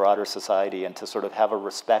or of the broader society, and to sort of have a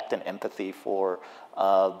respect and empathy for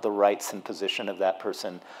the rights and position of that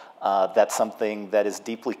person. That's something that is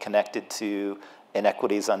deeply connected to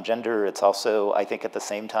inequities on gender. It's also, I think, at the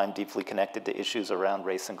same time, deeply connected to issues around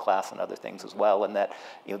race and class and other things as well. And that,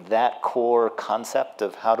 that core concept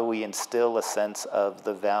of how do we instill a sense of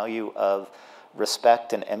the value of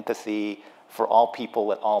respect and empathy for all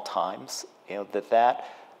people at all times, that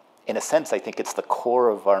in a sense, I think it's the core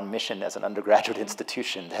of our mission as an undergraduate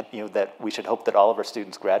institution, that, that we should hope that all of our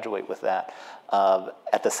students graduate with that.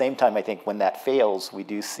 At the same time, I think when that fails, we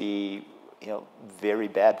do see, very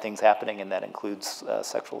bad things happening, and that includes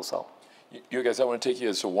sexual assault. You guys, I want to take you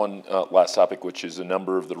as to one last topic, which is a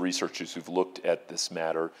number of the researchers who've looked at this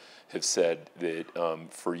matter have said that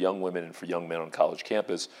for young women and for young men on college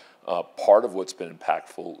campus, part of what's been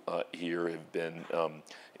impactful here have been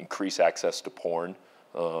increased access to porn,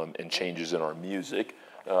 and changes in our music,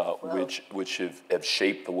 which have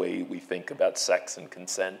shaped the way we think about sex and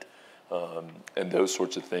consent, and those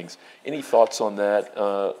sorts of things. Any thoughts on that,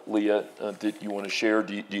 Leah, that you want to share?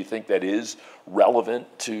 Do you think that is relevant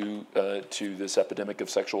to this epidemic of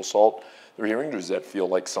sexual assault they're hearing, or does that feel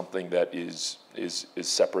like something that is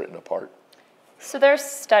separate and apart? So there's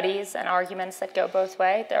studies and arguments that go both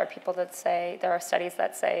ways. There are studies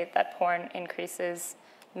that say that porn increases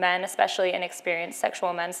men, especially inexperienced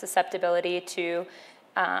sexual men's susceptibility to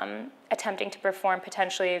attempting to perform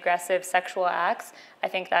potentially aggressive sexual acts. I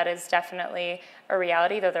think that is definitely a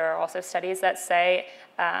reality, though there are also studies that say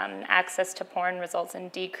access to porn results in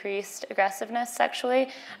decreased aggressiveness sexually.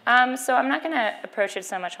 So I'm not going to approach it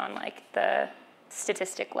so much on the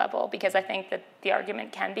statistic level, because I think that the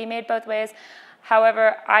argument can be made both ways.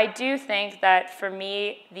 However, I do think that for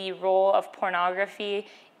me, the role of pornography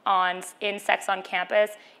in sex on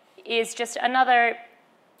campus is just another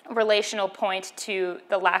relational point to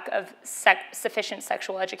the lack of sufficient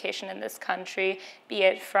sexual education in this country, be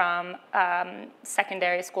it from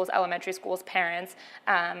secondary schools, elementary schools, parents,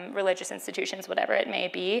 religious institutions, whatever it may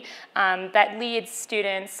be, that leads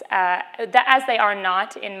students, that as they are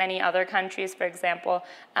not in many other countries, for example,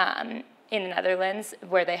 in the Netherlands,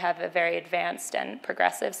 where they have a very advanced and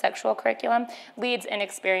progressive sexual curriculum, leads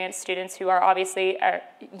inexperienced students who are obviously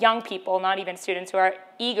young people, not even students, who are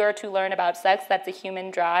eager to learn about sex. That's a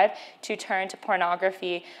human drive to turn to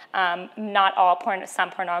pornography. Not all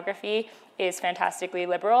some pornography is fantastically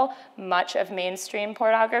liberal. Much of mainstream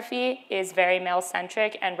pornography is very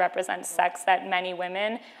male-centric and represents sex that many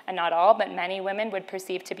women, and not all, but many women would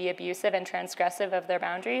perceive to be abusive and transgressive of their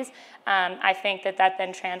boundaries. I think that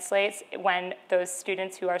then translates when those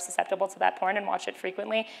students who are susceptible to that porn and watch it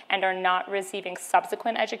frequently and are not receiving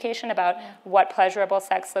subsequent education about what pleasurable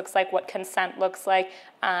sex looks like, what consent looks like,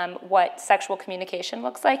 what sexual communication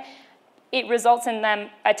looks like, it results in them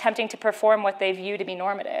attempting to perform what they view to be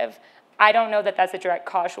normative. I don't know that that's a direct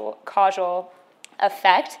causal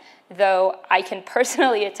effect, though I can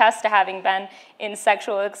personally attest to having been in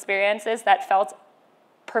sexual experiences that felt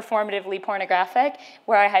performatively pornographic,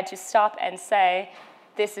 where I had to stop and say,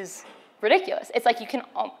 this is ridiculous. It's like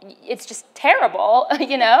it's just terrible,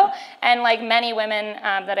 you know? And like many women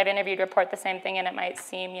that I've interviewed report the same thing, and it might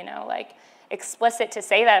seem, you know, like explicit to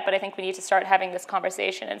say that, but I think we need to start having this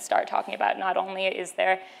conversation and start talking about not only is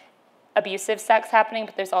there abusive sex happening,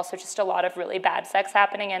 but there's also just a lot of really bad sex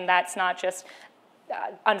happening, and that's not just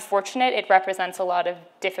unfortunate, it represents a lot of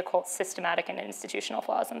difficult systematic and institutional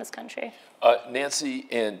flaws in this country. Nancy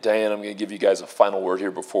and Dianne, I'm going to give you guys a final word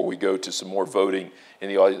here before we go to some more voting in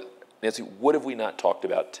the audience. Nancy, what have we not talked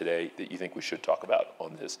about today that you think we should talk about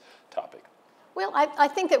on this topic? Well, I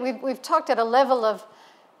think that we've talked at a level of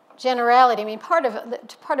generality. I mean, part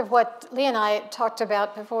of what Leah and I talked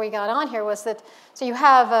about before we got on here was that, so you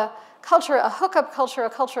have a culture, a hookup culture, a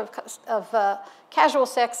culture of casual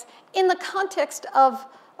sex in the context of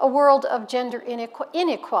a world of gender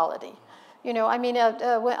inequality. You know, I mean,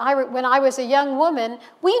 when I was a young woman,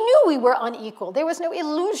 we knew we were unequal. There was no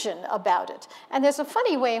illusion about it. And there's a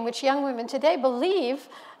funny way in which young women today believe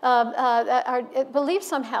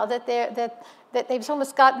somehow that they've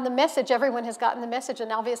almost gotten the message, everyone has gotten the message,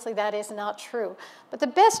 and obviously that is not true. But the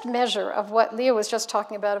best measure of what Leah was just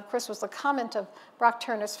talking about, of course, was the comment of Brock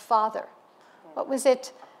Turner's father. What was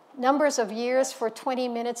it? Numbers of years for 20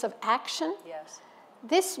 minutes of action? Yes.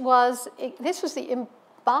 This was the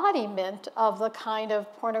embodiment of the kind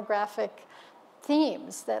of pornographic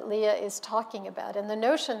themes that Leah is talking about, and the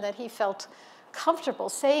notion that he felt comfortable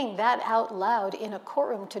saying that out loud in a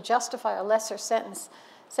courtroom to justify a lesser sentence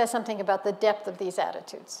says something about the depth of these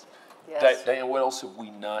attitudes. Yes. Dianne, what else have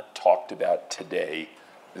we not talked about today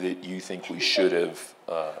that you think we should have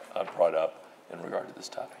brought up in regard to this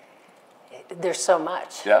topic? There's so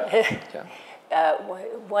much. Yeah. Yeah.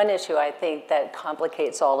 One issue I think that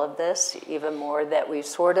complicates all of this even more that we've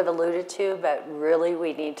sort of alluded to, but really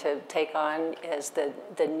we need to take on is the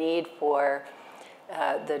need for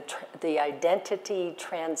the identity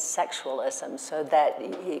transsexualism, so that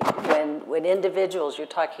when individuals, you're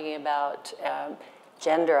talking about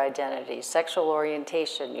gender identity, sexual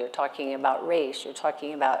orientation, you're talking about race, you're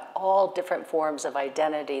talking about all different forms of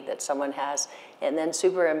identity that someone has, and then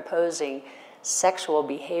superimposing sexual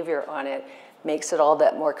behavior on it makes it all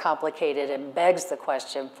that more complicated and begs the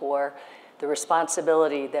question for the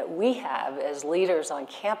responsibility that we have as leaders on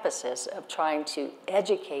campuses of trying to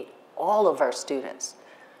educate all of our students,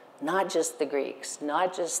 not just the Greeks,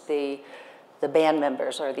 not just the band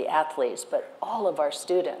members or the athletes, but all of our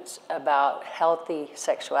students about healthy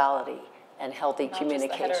sexuality and healthy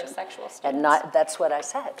communication. Not just the heterosexual students. And that's what I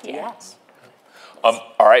said, yes.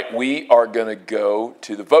 All right, we are going to go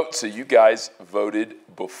to the vote. So you guys voted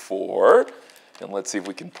before, and let's see if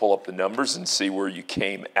we can pull up the numbers and see where you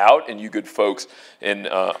came out. And you good folks in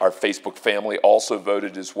our Facebook family also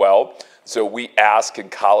voted as well. So we asked, can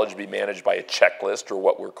college be managed by a checklist, or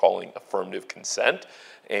what we're calling affirmative consent?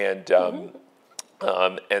 And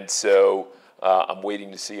so I'm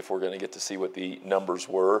waiting to see if we're going to get to see what the numbers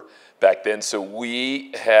were back then. So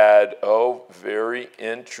we had, very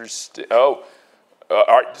interesting. All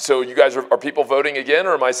right, so you guys are people voting again,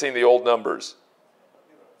 or am I seeing the old numbers?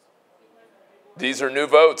 These are new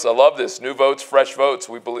votes. I love this. New votes, fresh votes,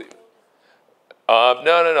 we believe.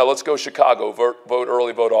 No. Let's go Chicago. Vote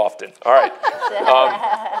early, vote often. All right.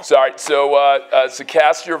 So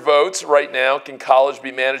cast your votes right now. Can college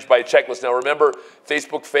be managed by a checklist? Now, remember,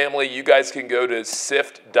 Facebook family, you guys can go to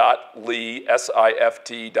sift.ly,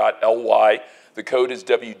 sift.ly. The code is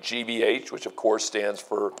WGBH, which, of course, stands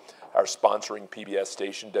for our sponsoring PBS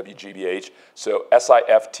station, WGBH. So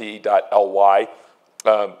sift.ly.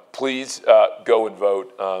 Please go and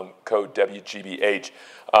vote, code WGBH.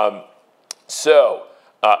 So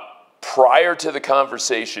prior to the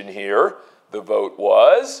conversation here, the vote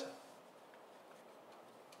was,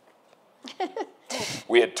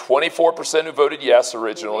 we had 24% who voted yes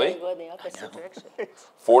originally,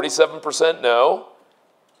 47% no,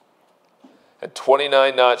 and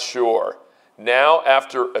 29% not sure. Now,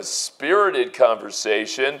 after a spirited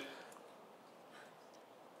conversation,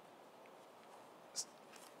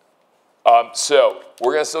 so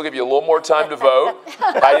we're going to still give you a little more time to vote.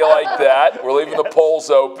 How you like that? We're leaving the polls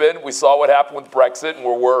open. We saw what happened with Brexit, and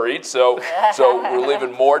we're worried. So we're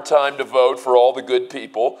leaving more time to vote for all the good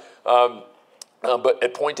people. But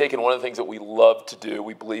at point taken, one of the things that we love to do,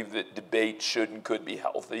 we believe that debate should and could be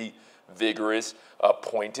healthy, vigorous,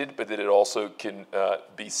 pointed, but that it also can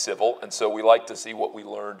be civil. And so we like to see what we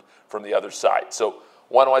learned from the other side. So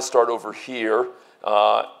why don't I start over here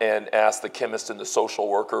and ask the chemist and the social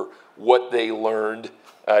worker what they learned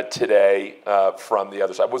today from the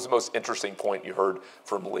other side. What was the most interesting point you heard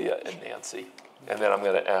from Leah and Nancy? And then I'm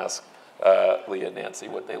going to ask Leah and Nancy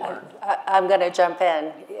what they learned. I'm going to jump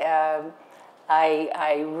in.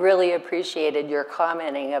 I really appreciated your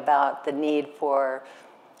commenting about the need for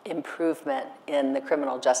improvement in the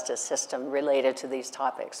criminal justice system related to these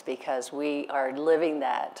topics, because we are living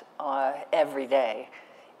that every day.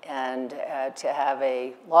 And to have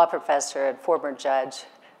a law professor and former judge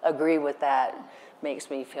agree with that makes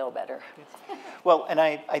me feel better. Well, and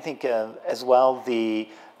I think as well, the,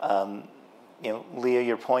 Leah,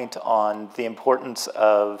 your point on the importance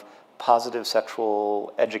of positive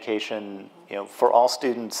sexual education, for all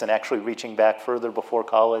students, and actually reaching back further before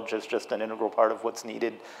college is just an integral part of what's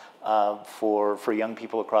needed for young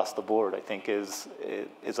people across the board, I think is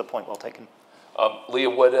a point well taken. Leah,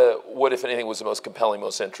 what, if anything, was the most compelling,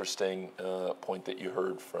 most interesting point that you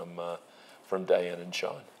heard from Dianne and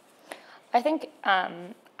Sean? I think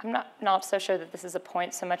I'm not so sure that this is a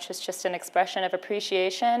point so much as just an expression of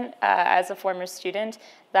appreciation as a former student,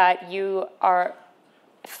 that you are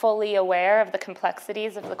fully aware of the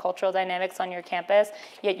complexities of the cultural dynamics on your campus,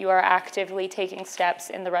 yet you are actively taking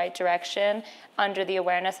steps in the right direction under the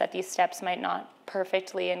awareness that these steps might not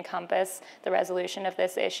perfectly encompass the resolution of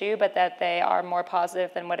this issue, but that they are more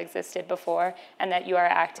positive than what existed before, and that you are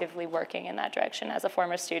actively working in that direction as a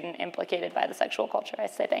former student implicated by the sexual culture. I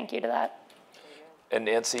say thank you to that. And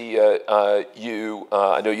Nancy, I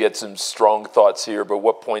know you had some strong thoughts here, but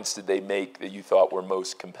what points did they make that you thought were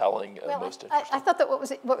most compelling, most interesting? I thought that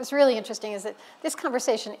what was really interesting is that this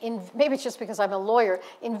conversation, maybe it's just because I'm a lawyer,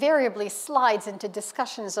 invariably slides into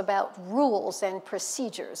discussions about rules and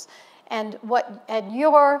procedures. And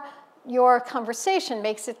your conversation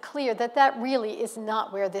makes it clear that that really is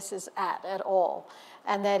not where this is at all.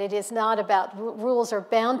 And that it is not about, rules are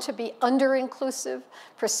bound to be under-inclusive,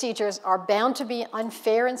 procedures are bound to be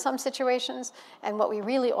unfair in some situations, and what we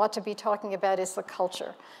really ought to be talking about is the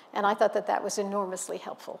culture. And I thought that that was enormously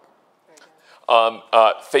helpful.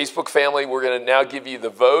 Facebook family, we're going to now give you the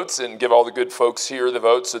votes and give all the good folks here the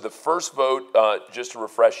votes. So the first vote, just to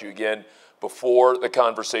refresh you again, before the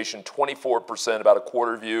conversation, 24%, about a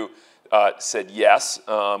quarter of you, said yes,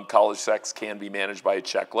 college sex can be managed by a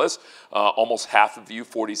checklist. Almost half of you,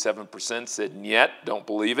 47%, said niet, don't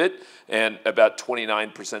believe it. And about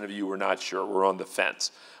 29% of you were not sure, we're on the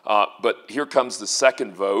fence. But here comes the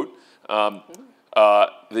second vote.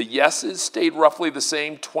 The yeses stayed roughly the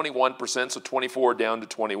same, 21%, so 24 down to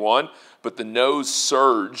 21. But the noes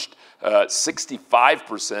surged.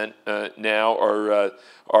 65% now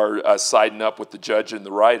are siding up with the judge and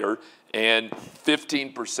the writer, and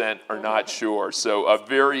 15% are not sure. So a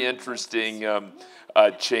very interesting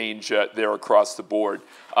change there across the board.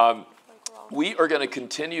 We are going to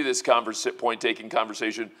continue this point-taking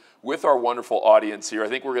conversation with our wonderful audience here. I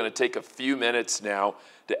think we're going to take a few minutes now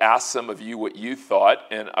to ask some of you what you thought,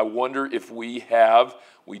 and I wonder if we have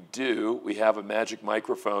a magic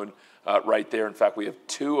microphone right there. In fact, we have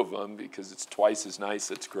two of them because it's twice as nice.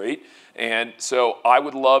 That's great. And so I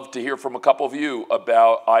would love to hear from a couple of you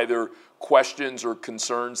about either questions or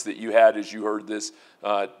concerns that you had as you heard this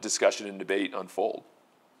discussion and debate unfold.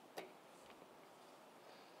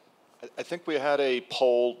 I think we had a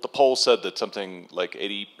poll. The poll said that something like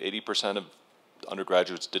 80% of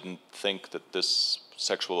undergraduates didn't think that this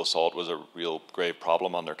sexual assault was a real grave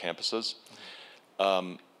problem on their campuses.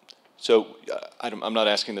 So I'm not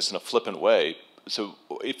asking this in a flippant way. So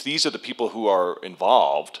if these are the people who are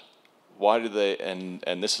involved, why do they,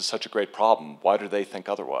 and this is such a great problem, why do they think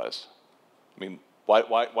otherwise? I mean,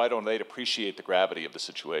 why don't they appreciate the gravity of the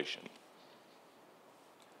situation?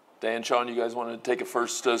 Dan, Sean, you guys want to take a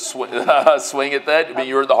first swing at that? I mean,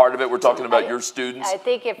 you're at the heart of it. We're talking about your students. I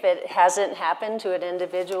think if it hasn't happened to an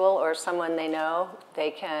individual or someone they know,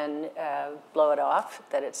 they can blow it off,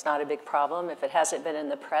 that it's not a big problem. If it hasn't been in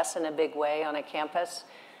the press in a big way on a campus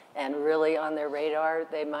and really on their radar,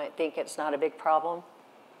 they might think it's not a big problem.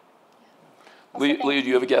 Leah, do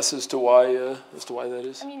you have a guess as to why that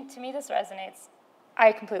is? I mean, to me, this resonates.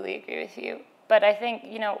 I completely agree with you. But I think,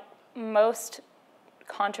 most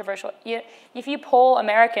controversial. If you poll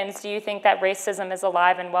Americans, do you think that racism is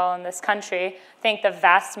alive and well in this country? I think the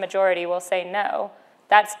vast majority will say no.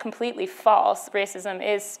 That's completely false. Racism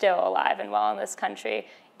is still alive and well in this country.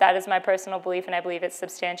 That is my personal belief, and I believe it's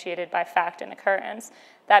substantiated by fact and occurrence.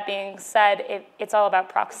 That being said, it's all about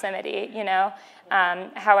proximity,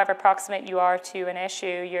 However proximate you are to an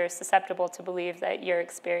issue, you're susceptible to believe that your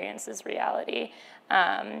experience is reality.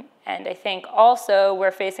 And I think also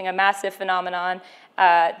we're facing a massive phenomenon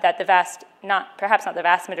that perhaps not the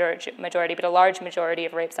vast majority, but a large majority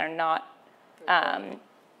of rapes are not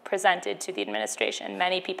presented to the administration.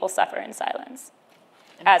 Many people suffer in silence,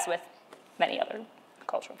 as with many other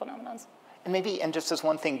cultural phenomena. And just as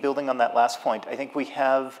one thing, building on that last point, I think we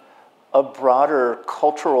have a broader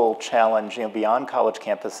cultural challenge, beyond college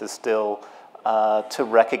campuses still, to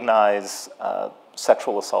recognize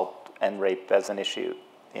sexual assault and rape as an issue.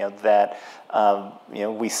 That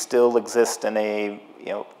we still exist in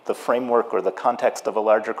the framework or the context of a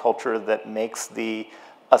larger culture that makes the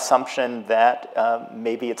assumption that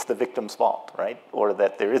maybe it's the victim's fault, right? Or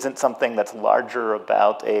that there isn't something that's larger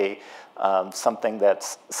about something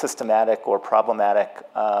that's systematic or problematic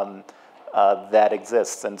that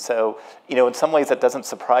exists. And so, in some ways that doesn't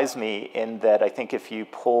surprise me, in that I think if you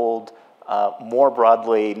polled more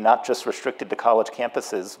broadly, not just restricted to college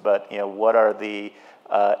campuses, but what are the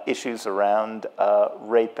issues around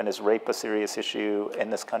rape, and is rape a serious issue in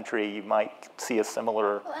this country, you might see a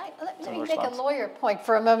similar Let me make response. a lawyer point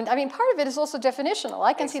for a moment. I mean, part of it is also definitional.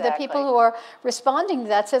 I can see that people who are responding to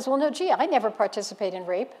that says, well, no, gee, I never participate in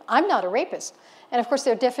rape. I'm not a rapist. And of course,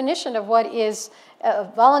 their definition of what is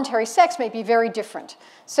voluntary sex may be very different.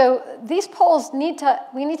 So these polls we need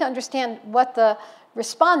to understand what the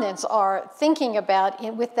respondents are thinking about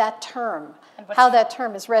with that term, how that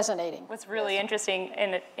term is resonating. What's really interesting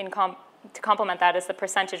to complement that is the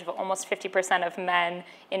percentage of almost 50% of men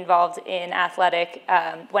involved in athletic.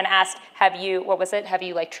 When asked, have you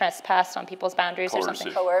like trespassed on people's boundaries or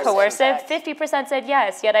something? Coercive. 50% said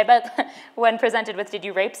yes, yet I bet when presented with, did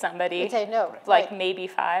you rape somebody? They'd say no. Like maybe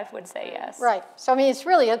 5 would say yes. Right. So I mean, it's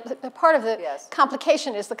really a part of the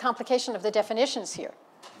complication is the complication of the definitions here.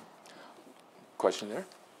 Question there?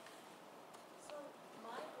 So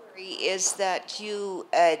my worry is that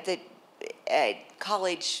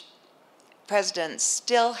college presidents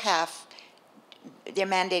still they're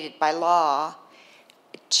mandated by law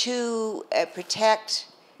to protect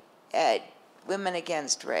women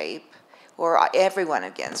against rape, or everyone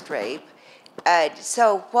against rape.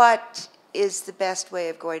 So what is the best way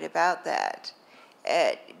of going about that?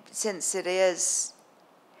 Since it is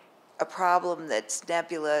a problem that's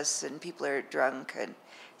nebulous and people are drunk and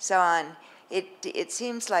so on, it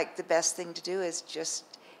seems like the best thing to do is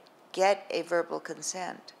just get a verbal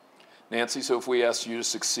consent. Nancy, so if we asked you to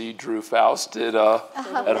succeed Drew Faust at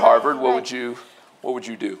Harvard, what would you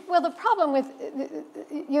do? Well, the problem with,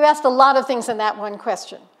 you asked a lot of things in that one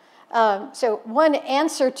question. So one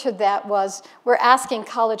answer to that was, we're asking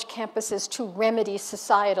college campuses to remedy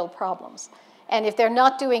societal problems. And if they're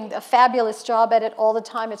not doing a fabulous job at it all the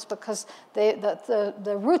time, it's because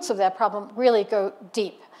the roots of that problem really go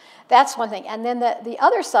deep. That's one thing. And then the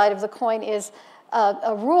other side of the coin is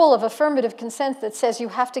a rule of affirmative consent that says you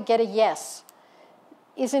have to get a yes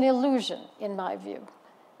is an illusion, in my view.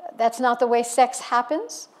 That's not the way sex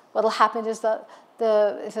happens. What'll happen is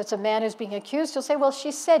if it's a man who's being accused, you'll say, well,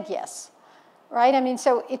 she said yes, right? I mean,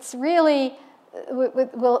 so it's really,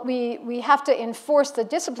 we have to enforce the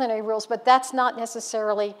disciplinary rules, but that's not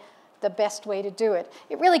necessarily the best way to do it.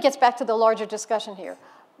 It really gets back to the larger discussion here.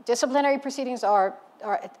 Disciplinary proceedings are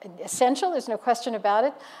essential, there's no question about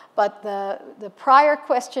it, but the prior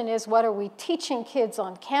question is, what are we teaching kids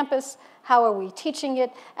on campus? How are we teaching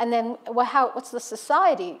it? And then what's the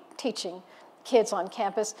society teaching kids on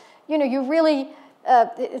campus? You really,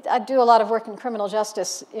 I do a lot of work in criminal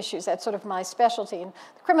justice issues. That's sort of my specialty. And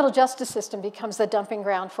the criminal justice system becomes the dumping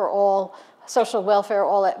ground for all social welfare,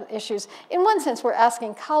 all issues. In one sense, we're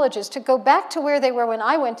asking colleges to go back to where they were when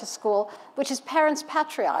I went to school, which is parents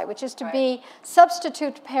patriae, which is to be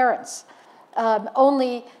substitute parents.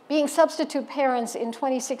 Only being substitute parents in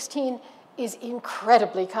 2016 is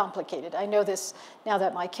incredibly complicated. I know this now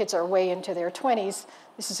that my kids are way into their 20s.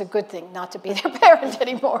 This is a good thing not to be their parent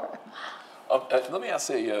anymore. Let me ask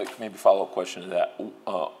a maybe follow-up question to that,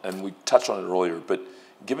 and we touched on it earlier, but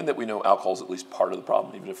given that we know alcohol is at least part of the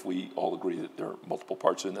problem, even if we all agree that there are multiple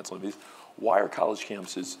parts of it, and that's one of these, why are college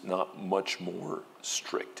campuses not much more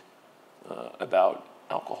strict about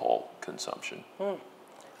alcohol consumption?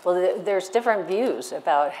 Well, there's different views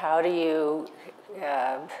about how do you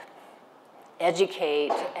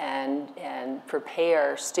educate and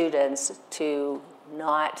prepare students to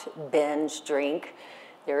not binge drink.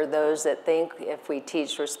 There are those that think if we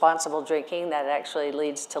teach responsible drinking, that actually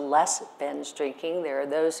leads to less binge drinking. There are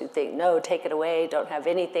those who think, no, take it away, don't have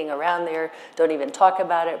anything around there, don't even talk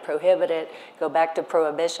about it, prohibit it, go back to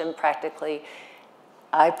prohibition practically.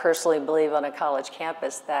 I personally believe on a college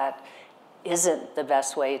campus that isn't the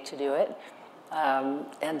best way to do it.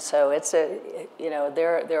 And so it's there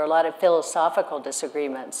are a lot of philosophical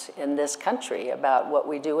disagreements in this country about what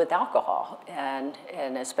we do with alcohol, and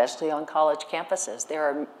especially on college campuses.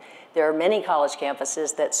 There are many college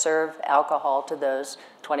campuses that serve alcohol to those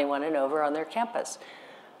 21 and over on their campus.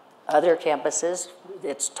 Other campuses,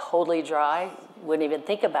 it's totally dry, wouldn't even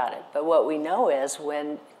think about it. But what we know is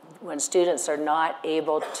when when students are not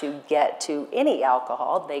able to get to any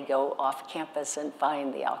alcohol, they go off campus and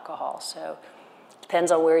find the alcohol. So it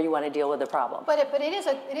depends on where you want to deal with the problem. But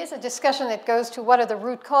it is a discussion that goes to what are the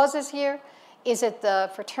root causes here. Is it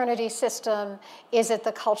the fraternity system? Is it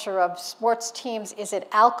the culture of sports teams? Is it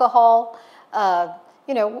alcohol?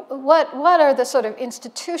 You know, what are the sort of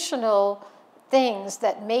institutional things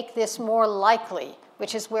that make this more likely,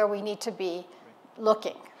 which is where we need to be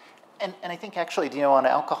looking? And I think actually, you know, on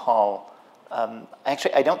alcohol,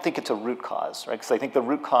 actually, I don't think it's a root cause, right? Because I think the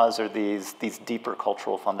root cause are these deeper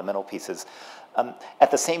cultural fundamental pieces. At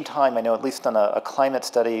the same time, I know at least on a climate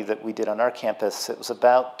study that we did on our campus, it was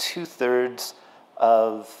about 2/3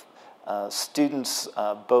 of students,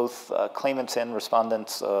 both claimants and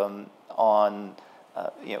respondents, on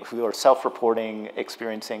you know, who are self-reporting,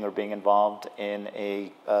 experiencing, or being involved in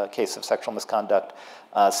a case of sexual misconduct,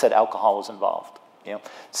 said alcohol was involved. You know,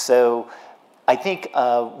 so I think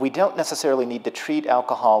we don't necessarily need to treat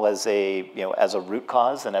alcohol as a root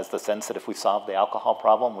cause, and as the sense that if we solve the alcohol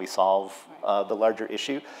problem, we solve the larger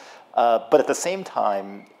issue. But at the same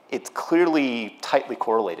time, it's clearly tightly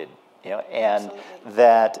correlated. You know, and absolutely.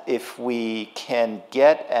 That if we can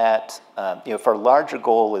get at, you know, if our larger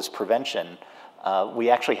goal is prevention, we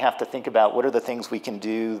actually have to think about what are the things we can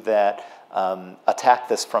do that attack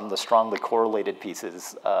this from the strongly correlated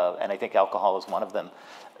pieces, and I think alcohol is one of them.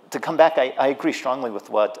 To come back, I agree strongly with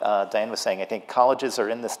what Dianne was saying. I think colleges are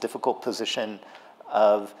in this difficult position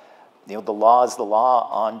of, you know, the law is the law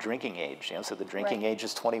on drinking age. You know, so the drinking age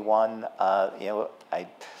is 21. You know, I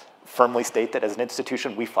firmly state that as an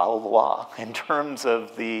institution, we follow the law in terms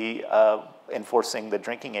of the enforcing the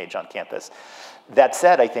drinking age on campus. That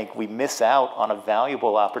said, I think we miss out on a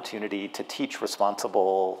valuable opportunity to teach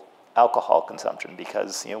responsible alcohol consumption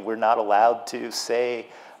because, you know, we're not allowed to say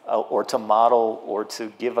or to model or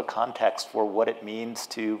to give a context for what it means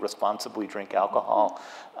to responsibly drink alcohol.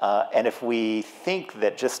 And if we think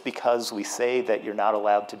that just because we say that you're not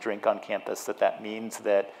allowed to drink on campus, that means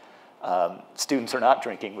that students are not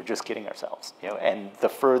drinking, we're just kidding ourselves. You know, and the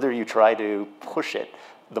further you try to push it,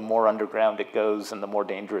 the more underground it goes and the more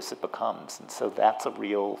dangerous it becomes. And so that's a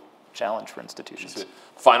real challenge for institutions.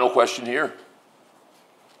 Final question here.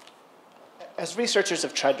 As researchers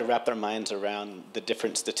have tried to wrap their minds around the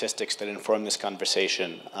different statistics that inform this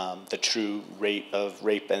conversation, the true rate of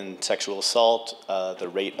rape and sexual assault, the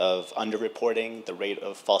rate of underreporting, the rate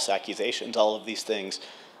of false accusations, all of these things,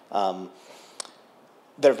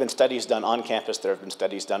 there have been studies done on campus, there have been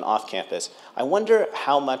studies done off campus. I wonder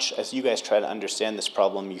how much, as you guys try to understand this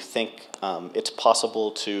problem, you think it's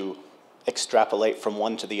possible to extrapolate from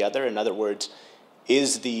one to the other? In other words,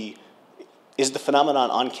 is the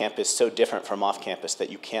phenomenon on campus so different from off campus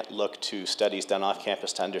that you can't look to studies done off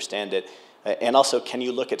campus to understand it? And also, can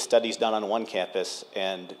you look at studies done on one campus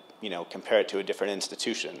and, you know, compare it to a different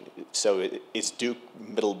institution? So is Duke,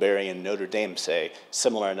 Middlebury, and Notre Dame, say,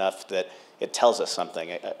 similar enough that it tells us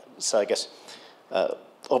something? So I guess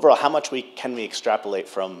overall, how much can we extrapolate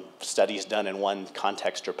from studies done in one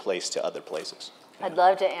context or place to other places? I'd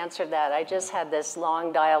love to answer that. I just had this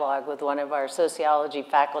long dialogue with one of our sociology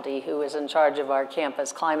faculty who was in charge of our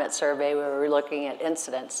campus climate survey where we were looking at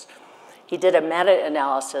incidents. He did a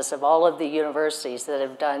meta-analysis of all of the universities that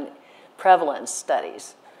have done prevalence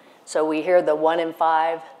studies. So we hear the 1 in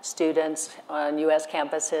 5 students on US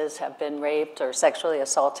campuses have been raped or sexually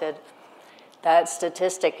assaulted. That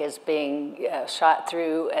statistic is being shot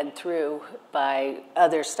through and through by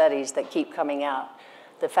other studies that keep coming out.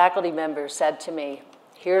 The faculty member said to me,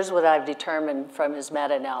 here's what I've determined from his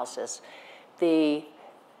meta-analysis. The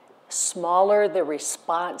smaller the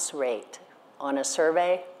response rate on a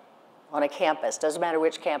survey on a campus, doesn't matter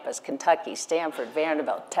which campus, Kentucky, Stanford,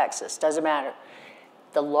 Vanderbilt, Texas, doesn't matter,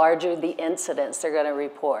 the larger the incidents they're going to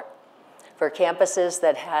report. For campuses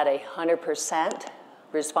that had 100%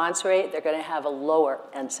 response rate, they're going to have a lower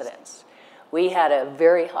incidence. We had a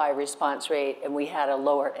very high response rate, and we had a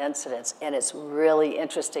lower incidence, and it's really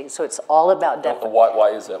interesting. So it's all about definition. Why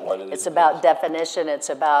is that? It's about definition. It's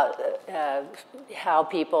about how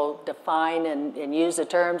people define and use the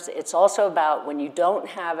terms. It's also about when you don't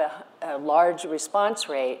have a large response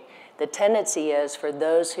rate, the tendency is for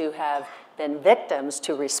those who have been victims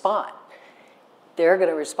to respond. They're going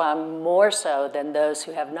to respond more so than those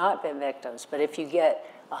who have not been victims. But if you get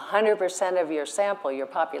 100% of your sample, your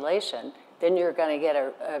population, then you're going to get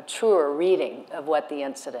a truer reading of what the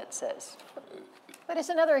incidence is. But it's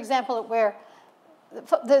another example where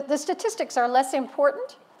the statistics are less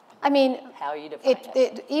important. I mean, how you define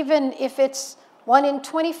it. Even if it's 1 in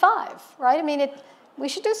 25, right? I mean, we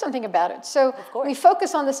should do something about it. So we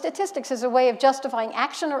focus on the statistics as a way of justifying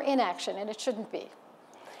action or inaction, and it shouldn't be.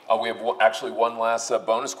 We have actually one last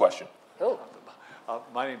bonus question. Oh.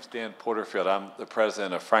 My name's Dan Porterfield. I'm the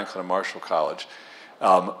president of Franklin and Marshall College,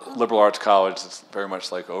 liberal arts college. It's very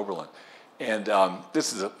much like Oberlin. And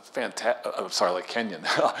this is a like Kenyon,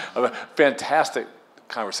 a fantastic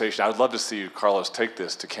conversation. I would love to see you, Carlos, take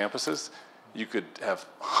this to campuses. You could have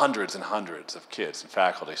hundreds and hundreds of kids and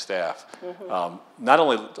faculty, staff, not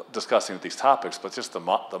only discussing these topics, but just the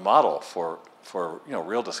model for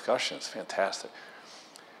real discussion. It's fantastic.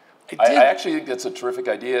 I actually think that's a terrific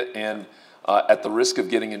idea, and at the risk of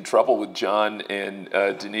getting in trouble with John and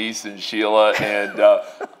Denise and Sheila and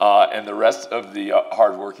the rest of the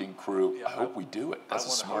hardworking crew, I hope we do it. That's a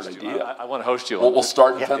smart idea. I want to host you. We'll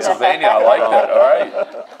start in Pennsylvania. I like that. All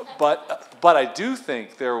right. But I do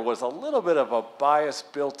think there was a little bit of a bias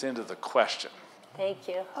built into the question. Thank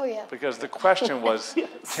you. Oh, yeah. Because the question was,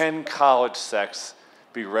 can college sex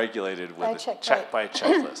be regulated with a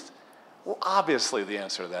check-by-checklist? Well, obviously the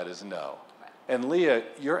answer to that is no. And Leah,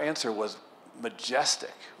 your answer was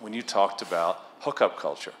majestic when you talked about hookup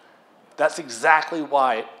culture. That's exactly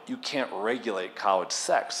why you can't regulate college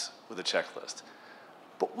sex with a checklist.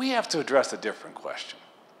 But we have to address a different question.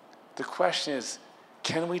 The question is,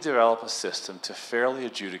 can we develop a system to fairly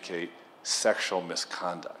adjudicate sexual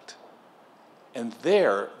misconduct? And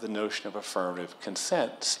there, the notion of affirmative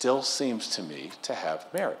consent still seems to me to have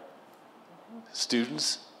merit.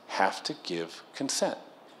 Students have to give consent.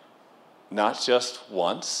 Not just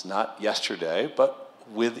once, not yesterday, but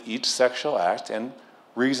with each sexual act and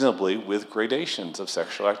reasonably with gradations of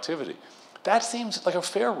sexual activity. That seems like a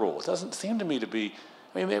fair rule. It doesn't seem to me to be,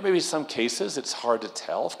 I mean, maybe in some cases it's hard to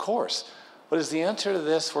tell, of course. But is the answer to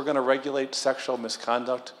this, we're going to regulate sexual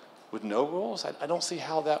misconduct with no rules? I don't see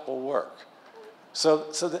how that will work. So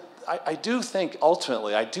I do think,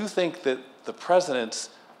 ultimately, I do think that the presidents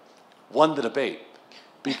won the debate.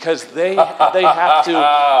 Because they have to,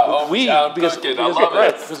 because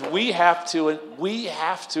we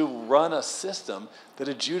have to run a system that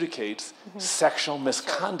adjudicates sexual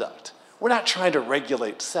misconduct. We're not trying to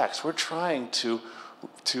regulate sex. We're trying to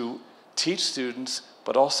teach students,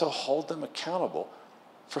 but also hold them accountable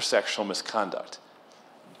for sexual misconduct.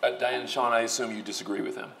 Dianne and Sean, I assume you disagree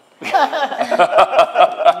with him.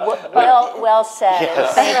 Well said.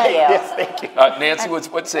 Yes. Thank you. Yes, thank you. Nancy,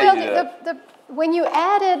 what say you to that? When you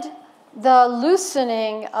added the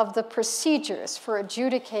loosening of the procedures for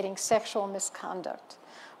adjudicating sexual misconduct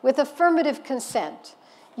with affirmative consent,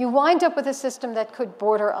 you wind up with a system that could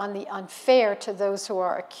border on the unfair to those who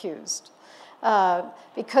are accused.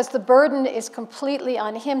 Because the burden is completely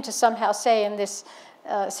on him to somehow say in this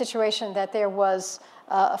situation that there was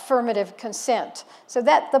affirmative consent. So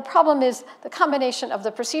that the problem is the combination of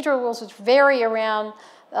the procedural rules which vary around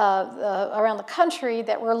the country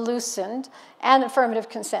that were loosened and affirmative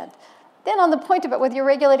consent. Then on the point about whether you're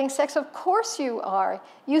regulating sex, of course you are.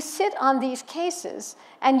 You sit on these cases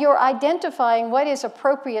and you're identifying what is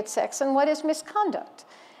appropriate sex and what is misconduct.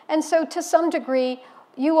 And so to some degree,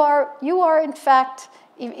 you are in fact,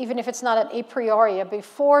 even if it's not an a priori, a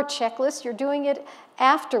before checklist, you're doing it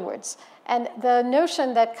afterwards. And the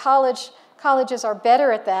notion that colleges are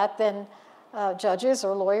better at that than judges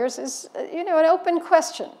or lawyers is, an open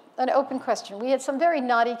question. An open question. We had some very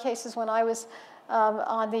naughty cases when I was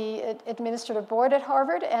on the administrative board at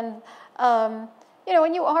Harvard, and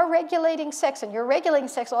when you are regulating sex, and you're regulating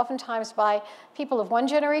sex oftentimes by people of one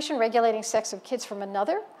generation regulating sex of kids from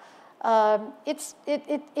another,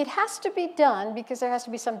 it has to be done because there has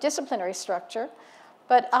to be some disciplinary structure.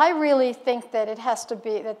 But I really think that it has to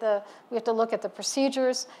be that we have to look at the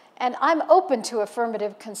procedures, and I'm open to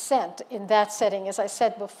affirmative consent in that setting, as I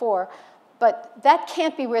said before. But that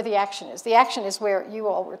can't be where the action is. The action is where you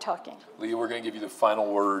all were talking. Leah, we're going to give you the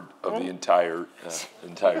final word of the entire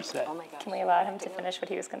set. Oh my God. Can we allow him to finish what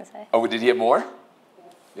he was going to say? Oh, did he have more?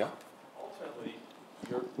 Yeah. Ultimately,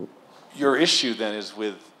 your issue then is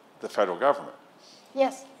with the federal government.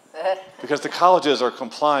 Yes. Because the colleges are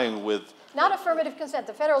complying with... Not affirmative consent.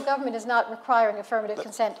 The federal government is not requiring affirmative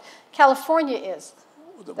consent. California is.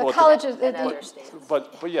 The colleges...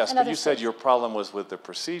 But yes, but you said your problem was with the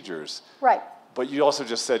procedures. Right. But you also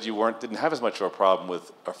just said you didn't have as much of a problem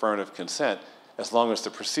with affirmative consent as long as the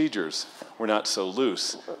procedures were not so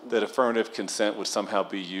loose that affirmative consent would somehow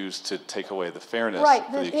be used to take away the fairness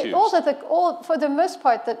for the accused. For the most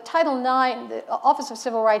part, the Title IX, the Office of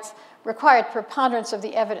Civil Rights, required preponderance of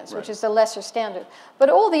the evidence, which is the lesser standard. But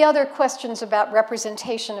all the other questions about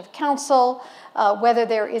representation of counsel, whether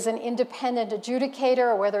there is an independent adjudicator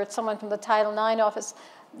or whether it's someone from the Title IX office,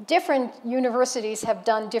 different universities have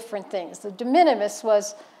done different things. The de minimis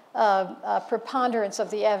was preponderance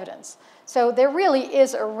of the evidence. So there really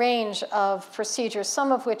is a range of procedures,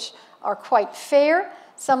 some of which are quite fair,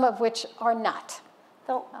 some of which are not.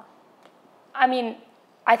 So, I mean,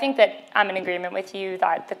 I think that I'm in agreement with you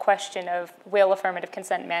that the question of will affirmative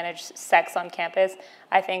consent manage sex on campus,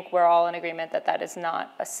 I think we're all in agreement that that is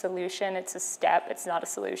not a solution. It's a step. It's not a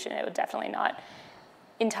solution. It would definitely not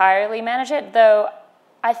entirely manage it, though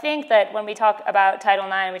I think that when we talk about Title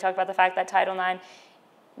IX, we talk about the fact that Title IX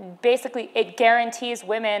basically it guarantees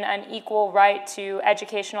women an equal right to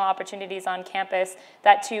educational opportunities on campus,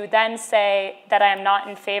 that to then say that I am not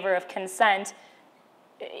in favor of consent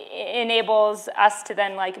enables us to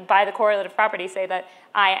then, like, by the correlative property, say that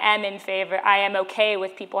I am in favor, I am okay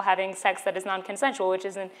with people having sex that is non-consensual, which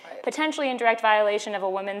is potentially in direct violation of a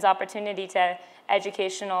woman's opportunity to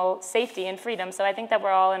educational safety and freedom. So I think that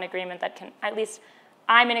we're all in agreement that, at least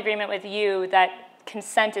I'm in agreement with you that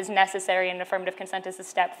consent is necessary and affirmative consent is a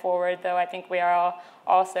step forward, though I think we are all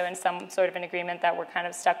also in some sort of an agreement that we're kind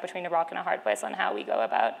of stuck between a rock and a hard place on how we go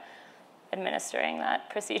about administering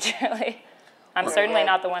that procedurally. I'm certainly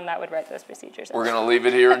not the one that would write those procedures. We're going to leave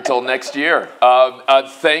it here until next year.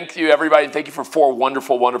 Thank you, everybody, and thank you for 4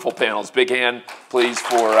 wonderful, wonderful panels. Big hand, please,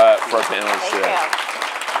 for our panelists today.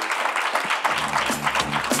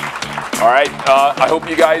 All right, I hope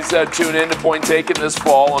you guys tune in to Point Taken this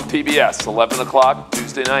fall on PBS, 11 o'clock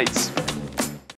Tuesday nights.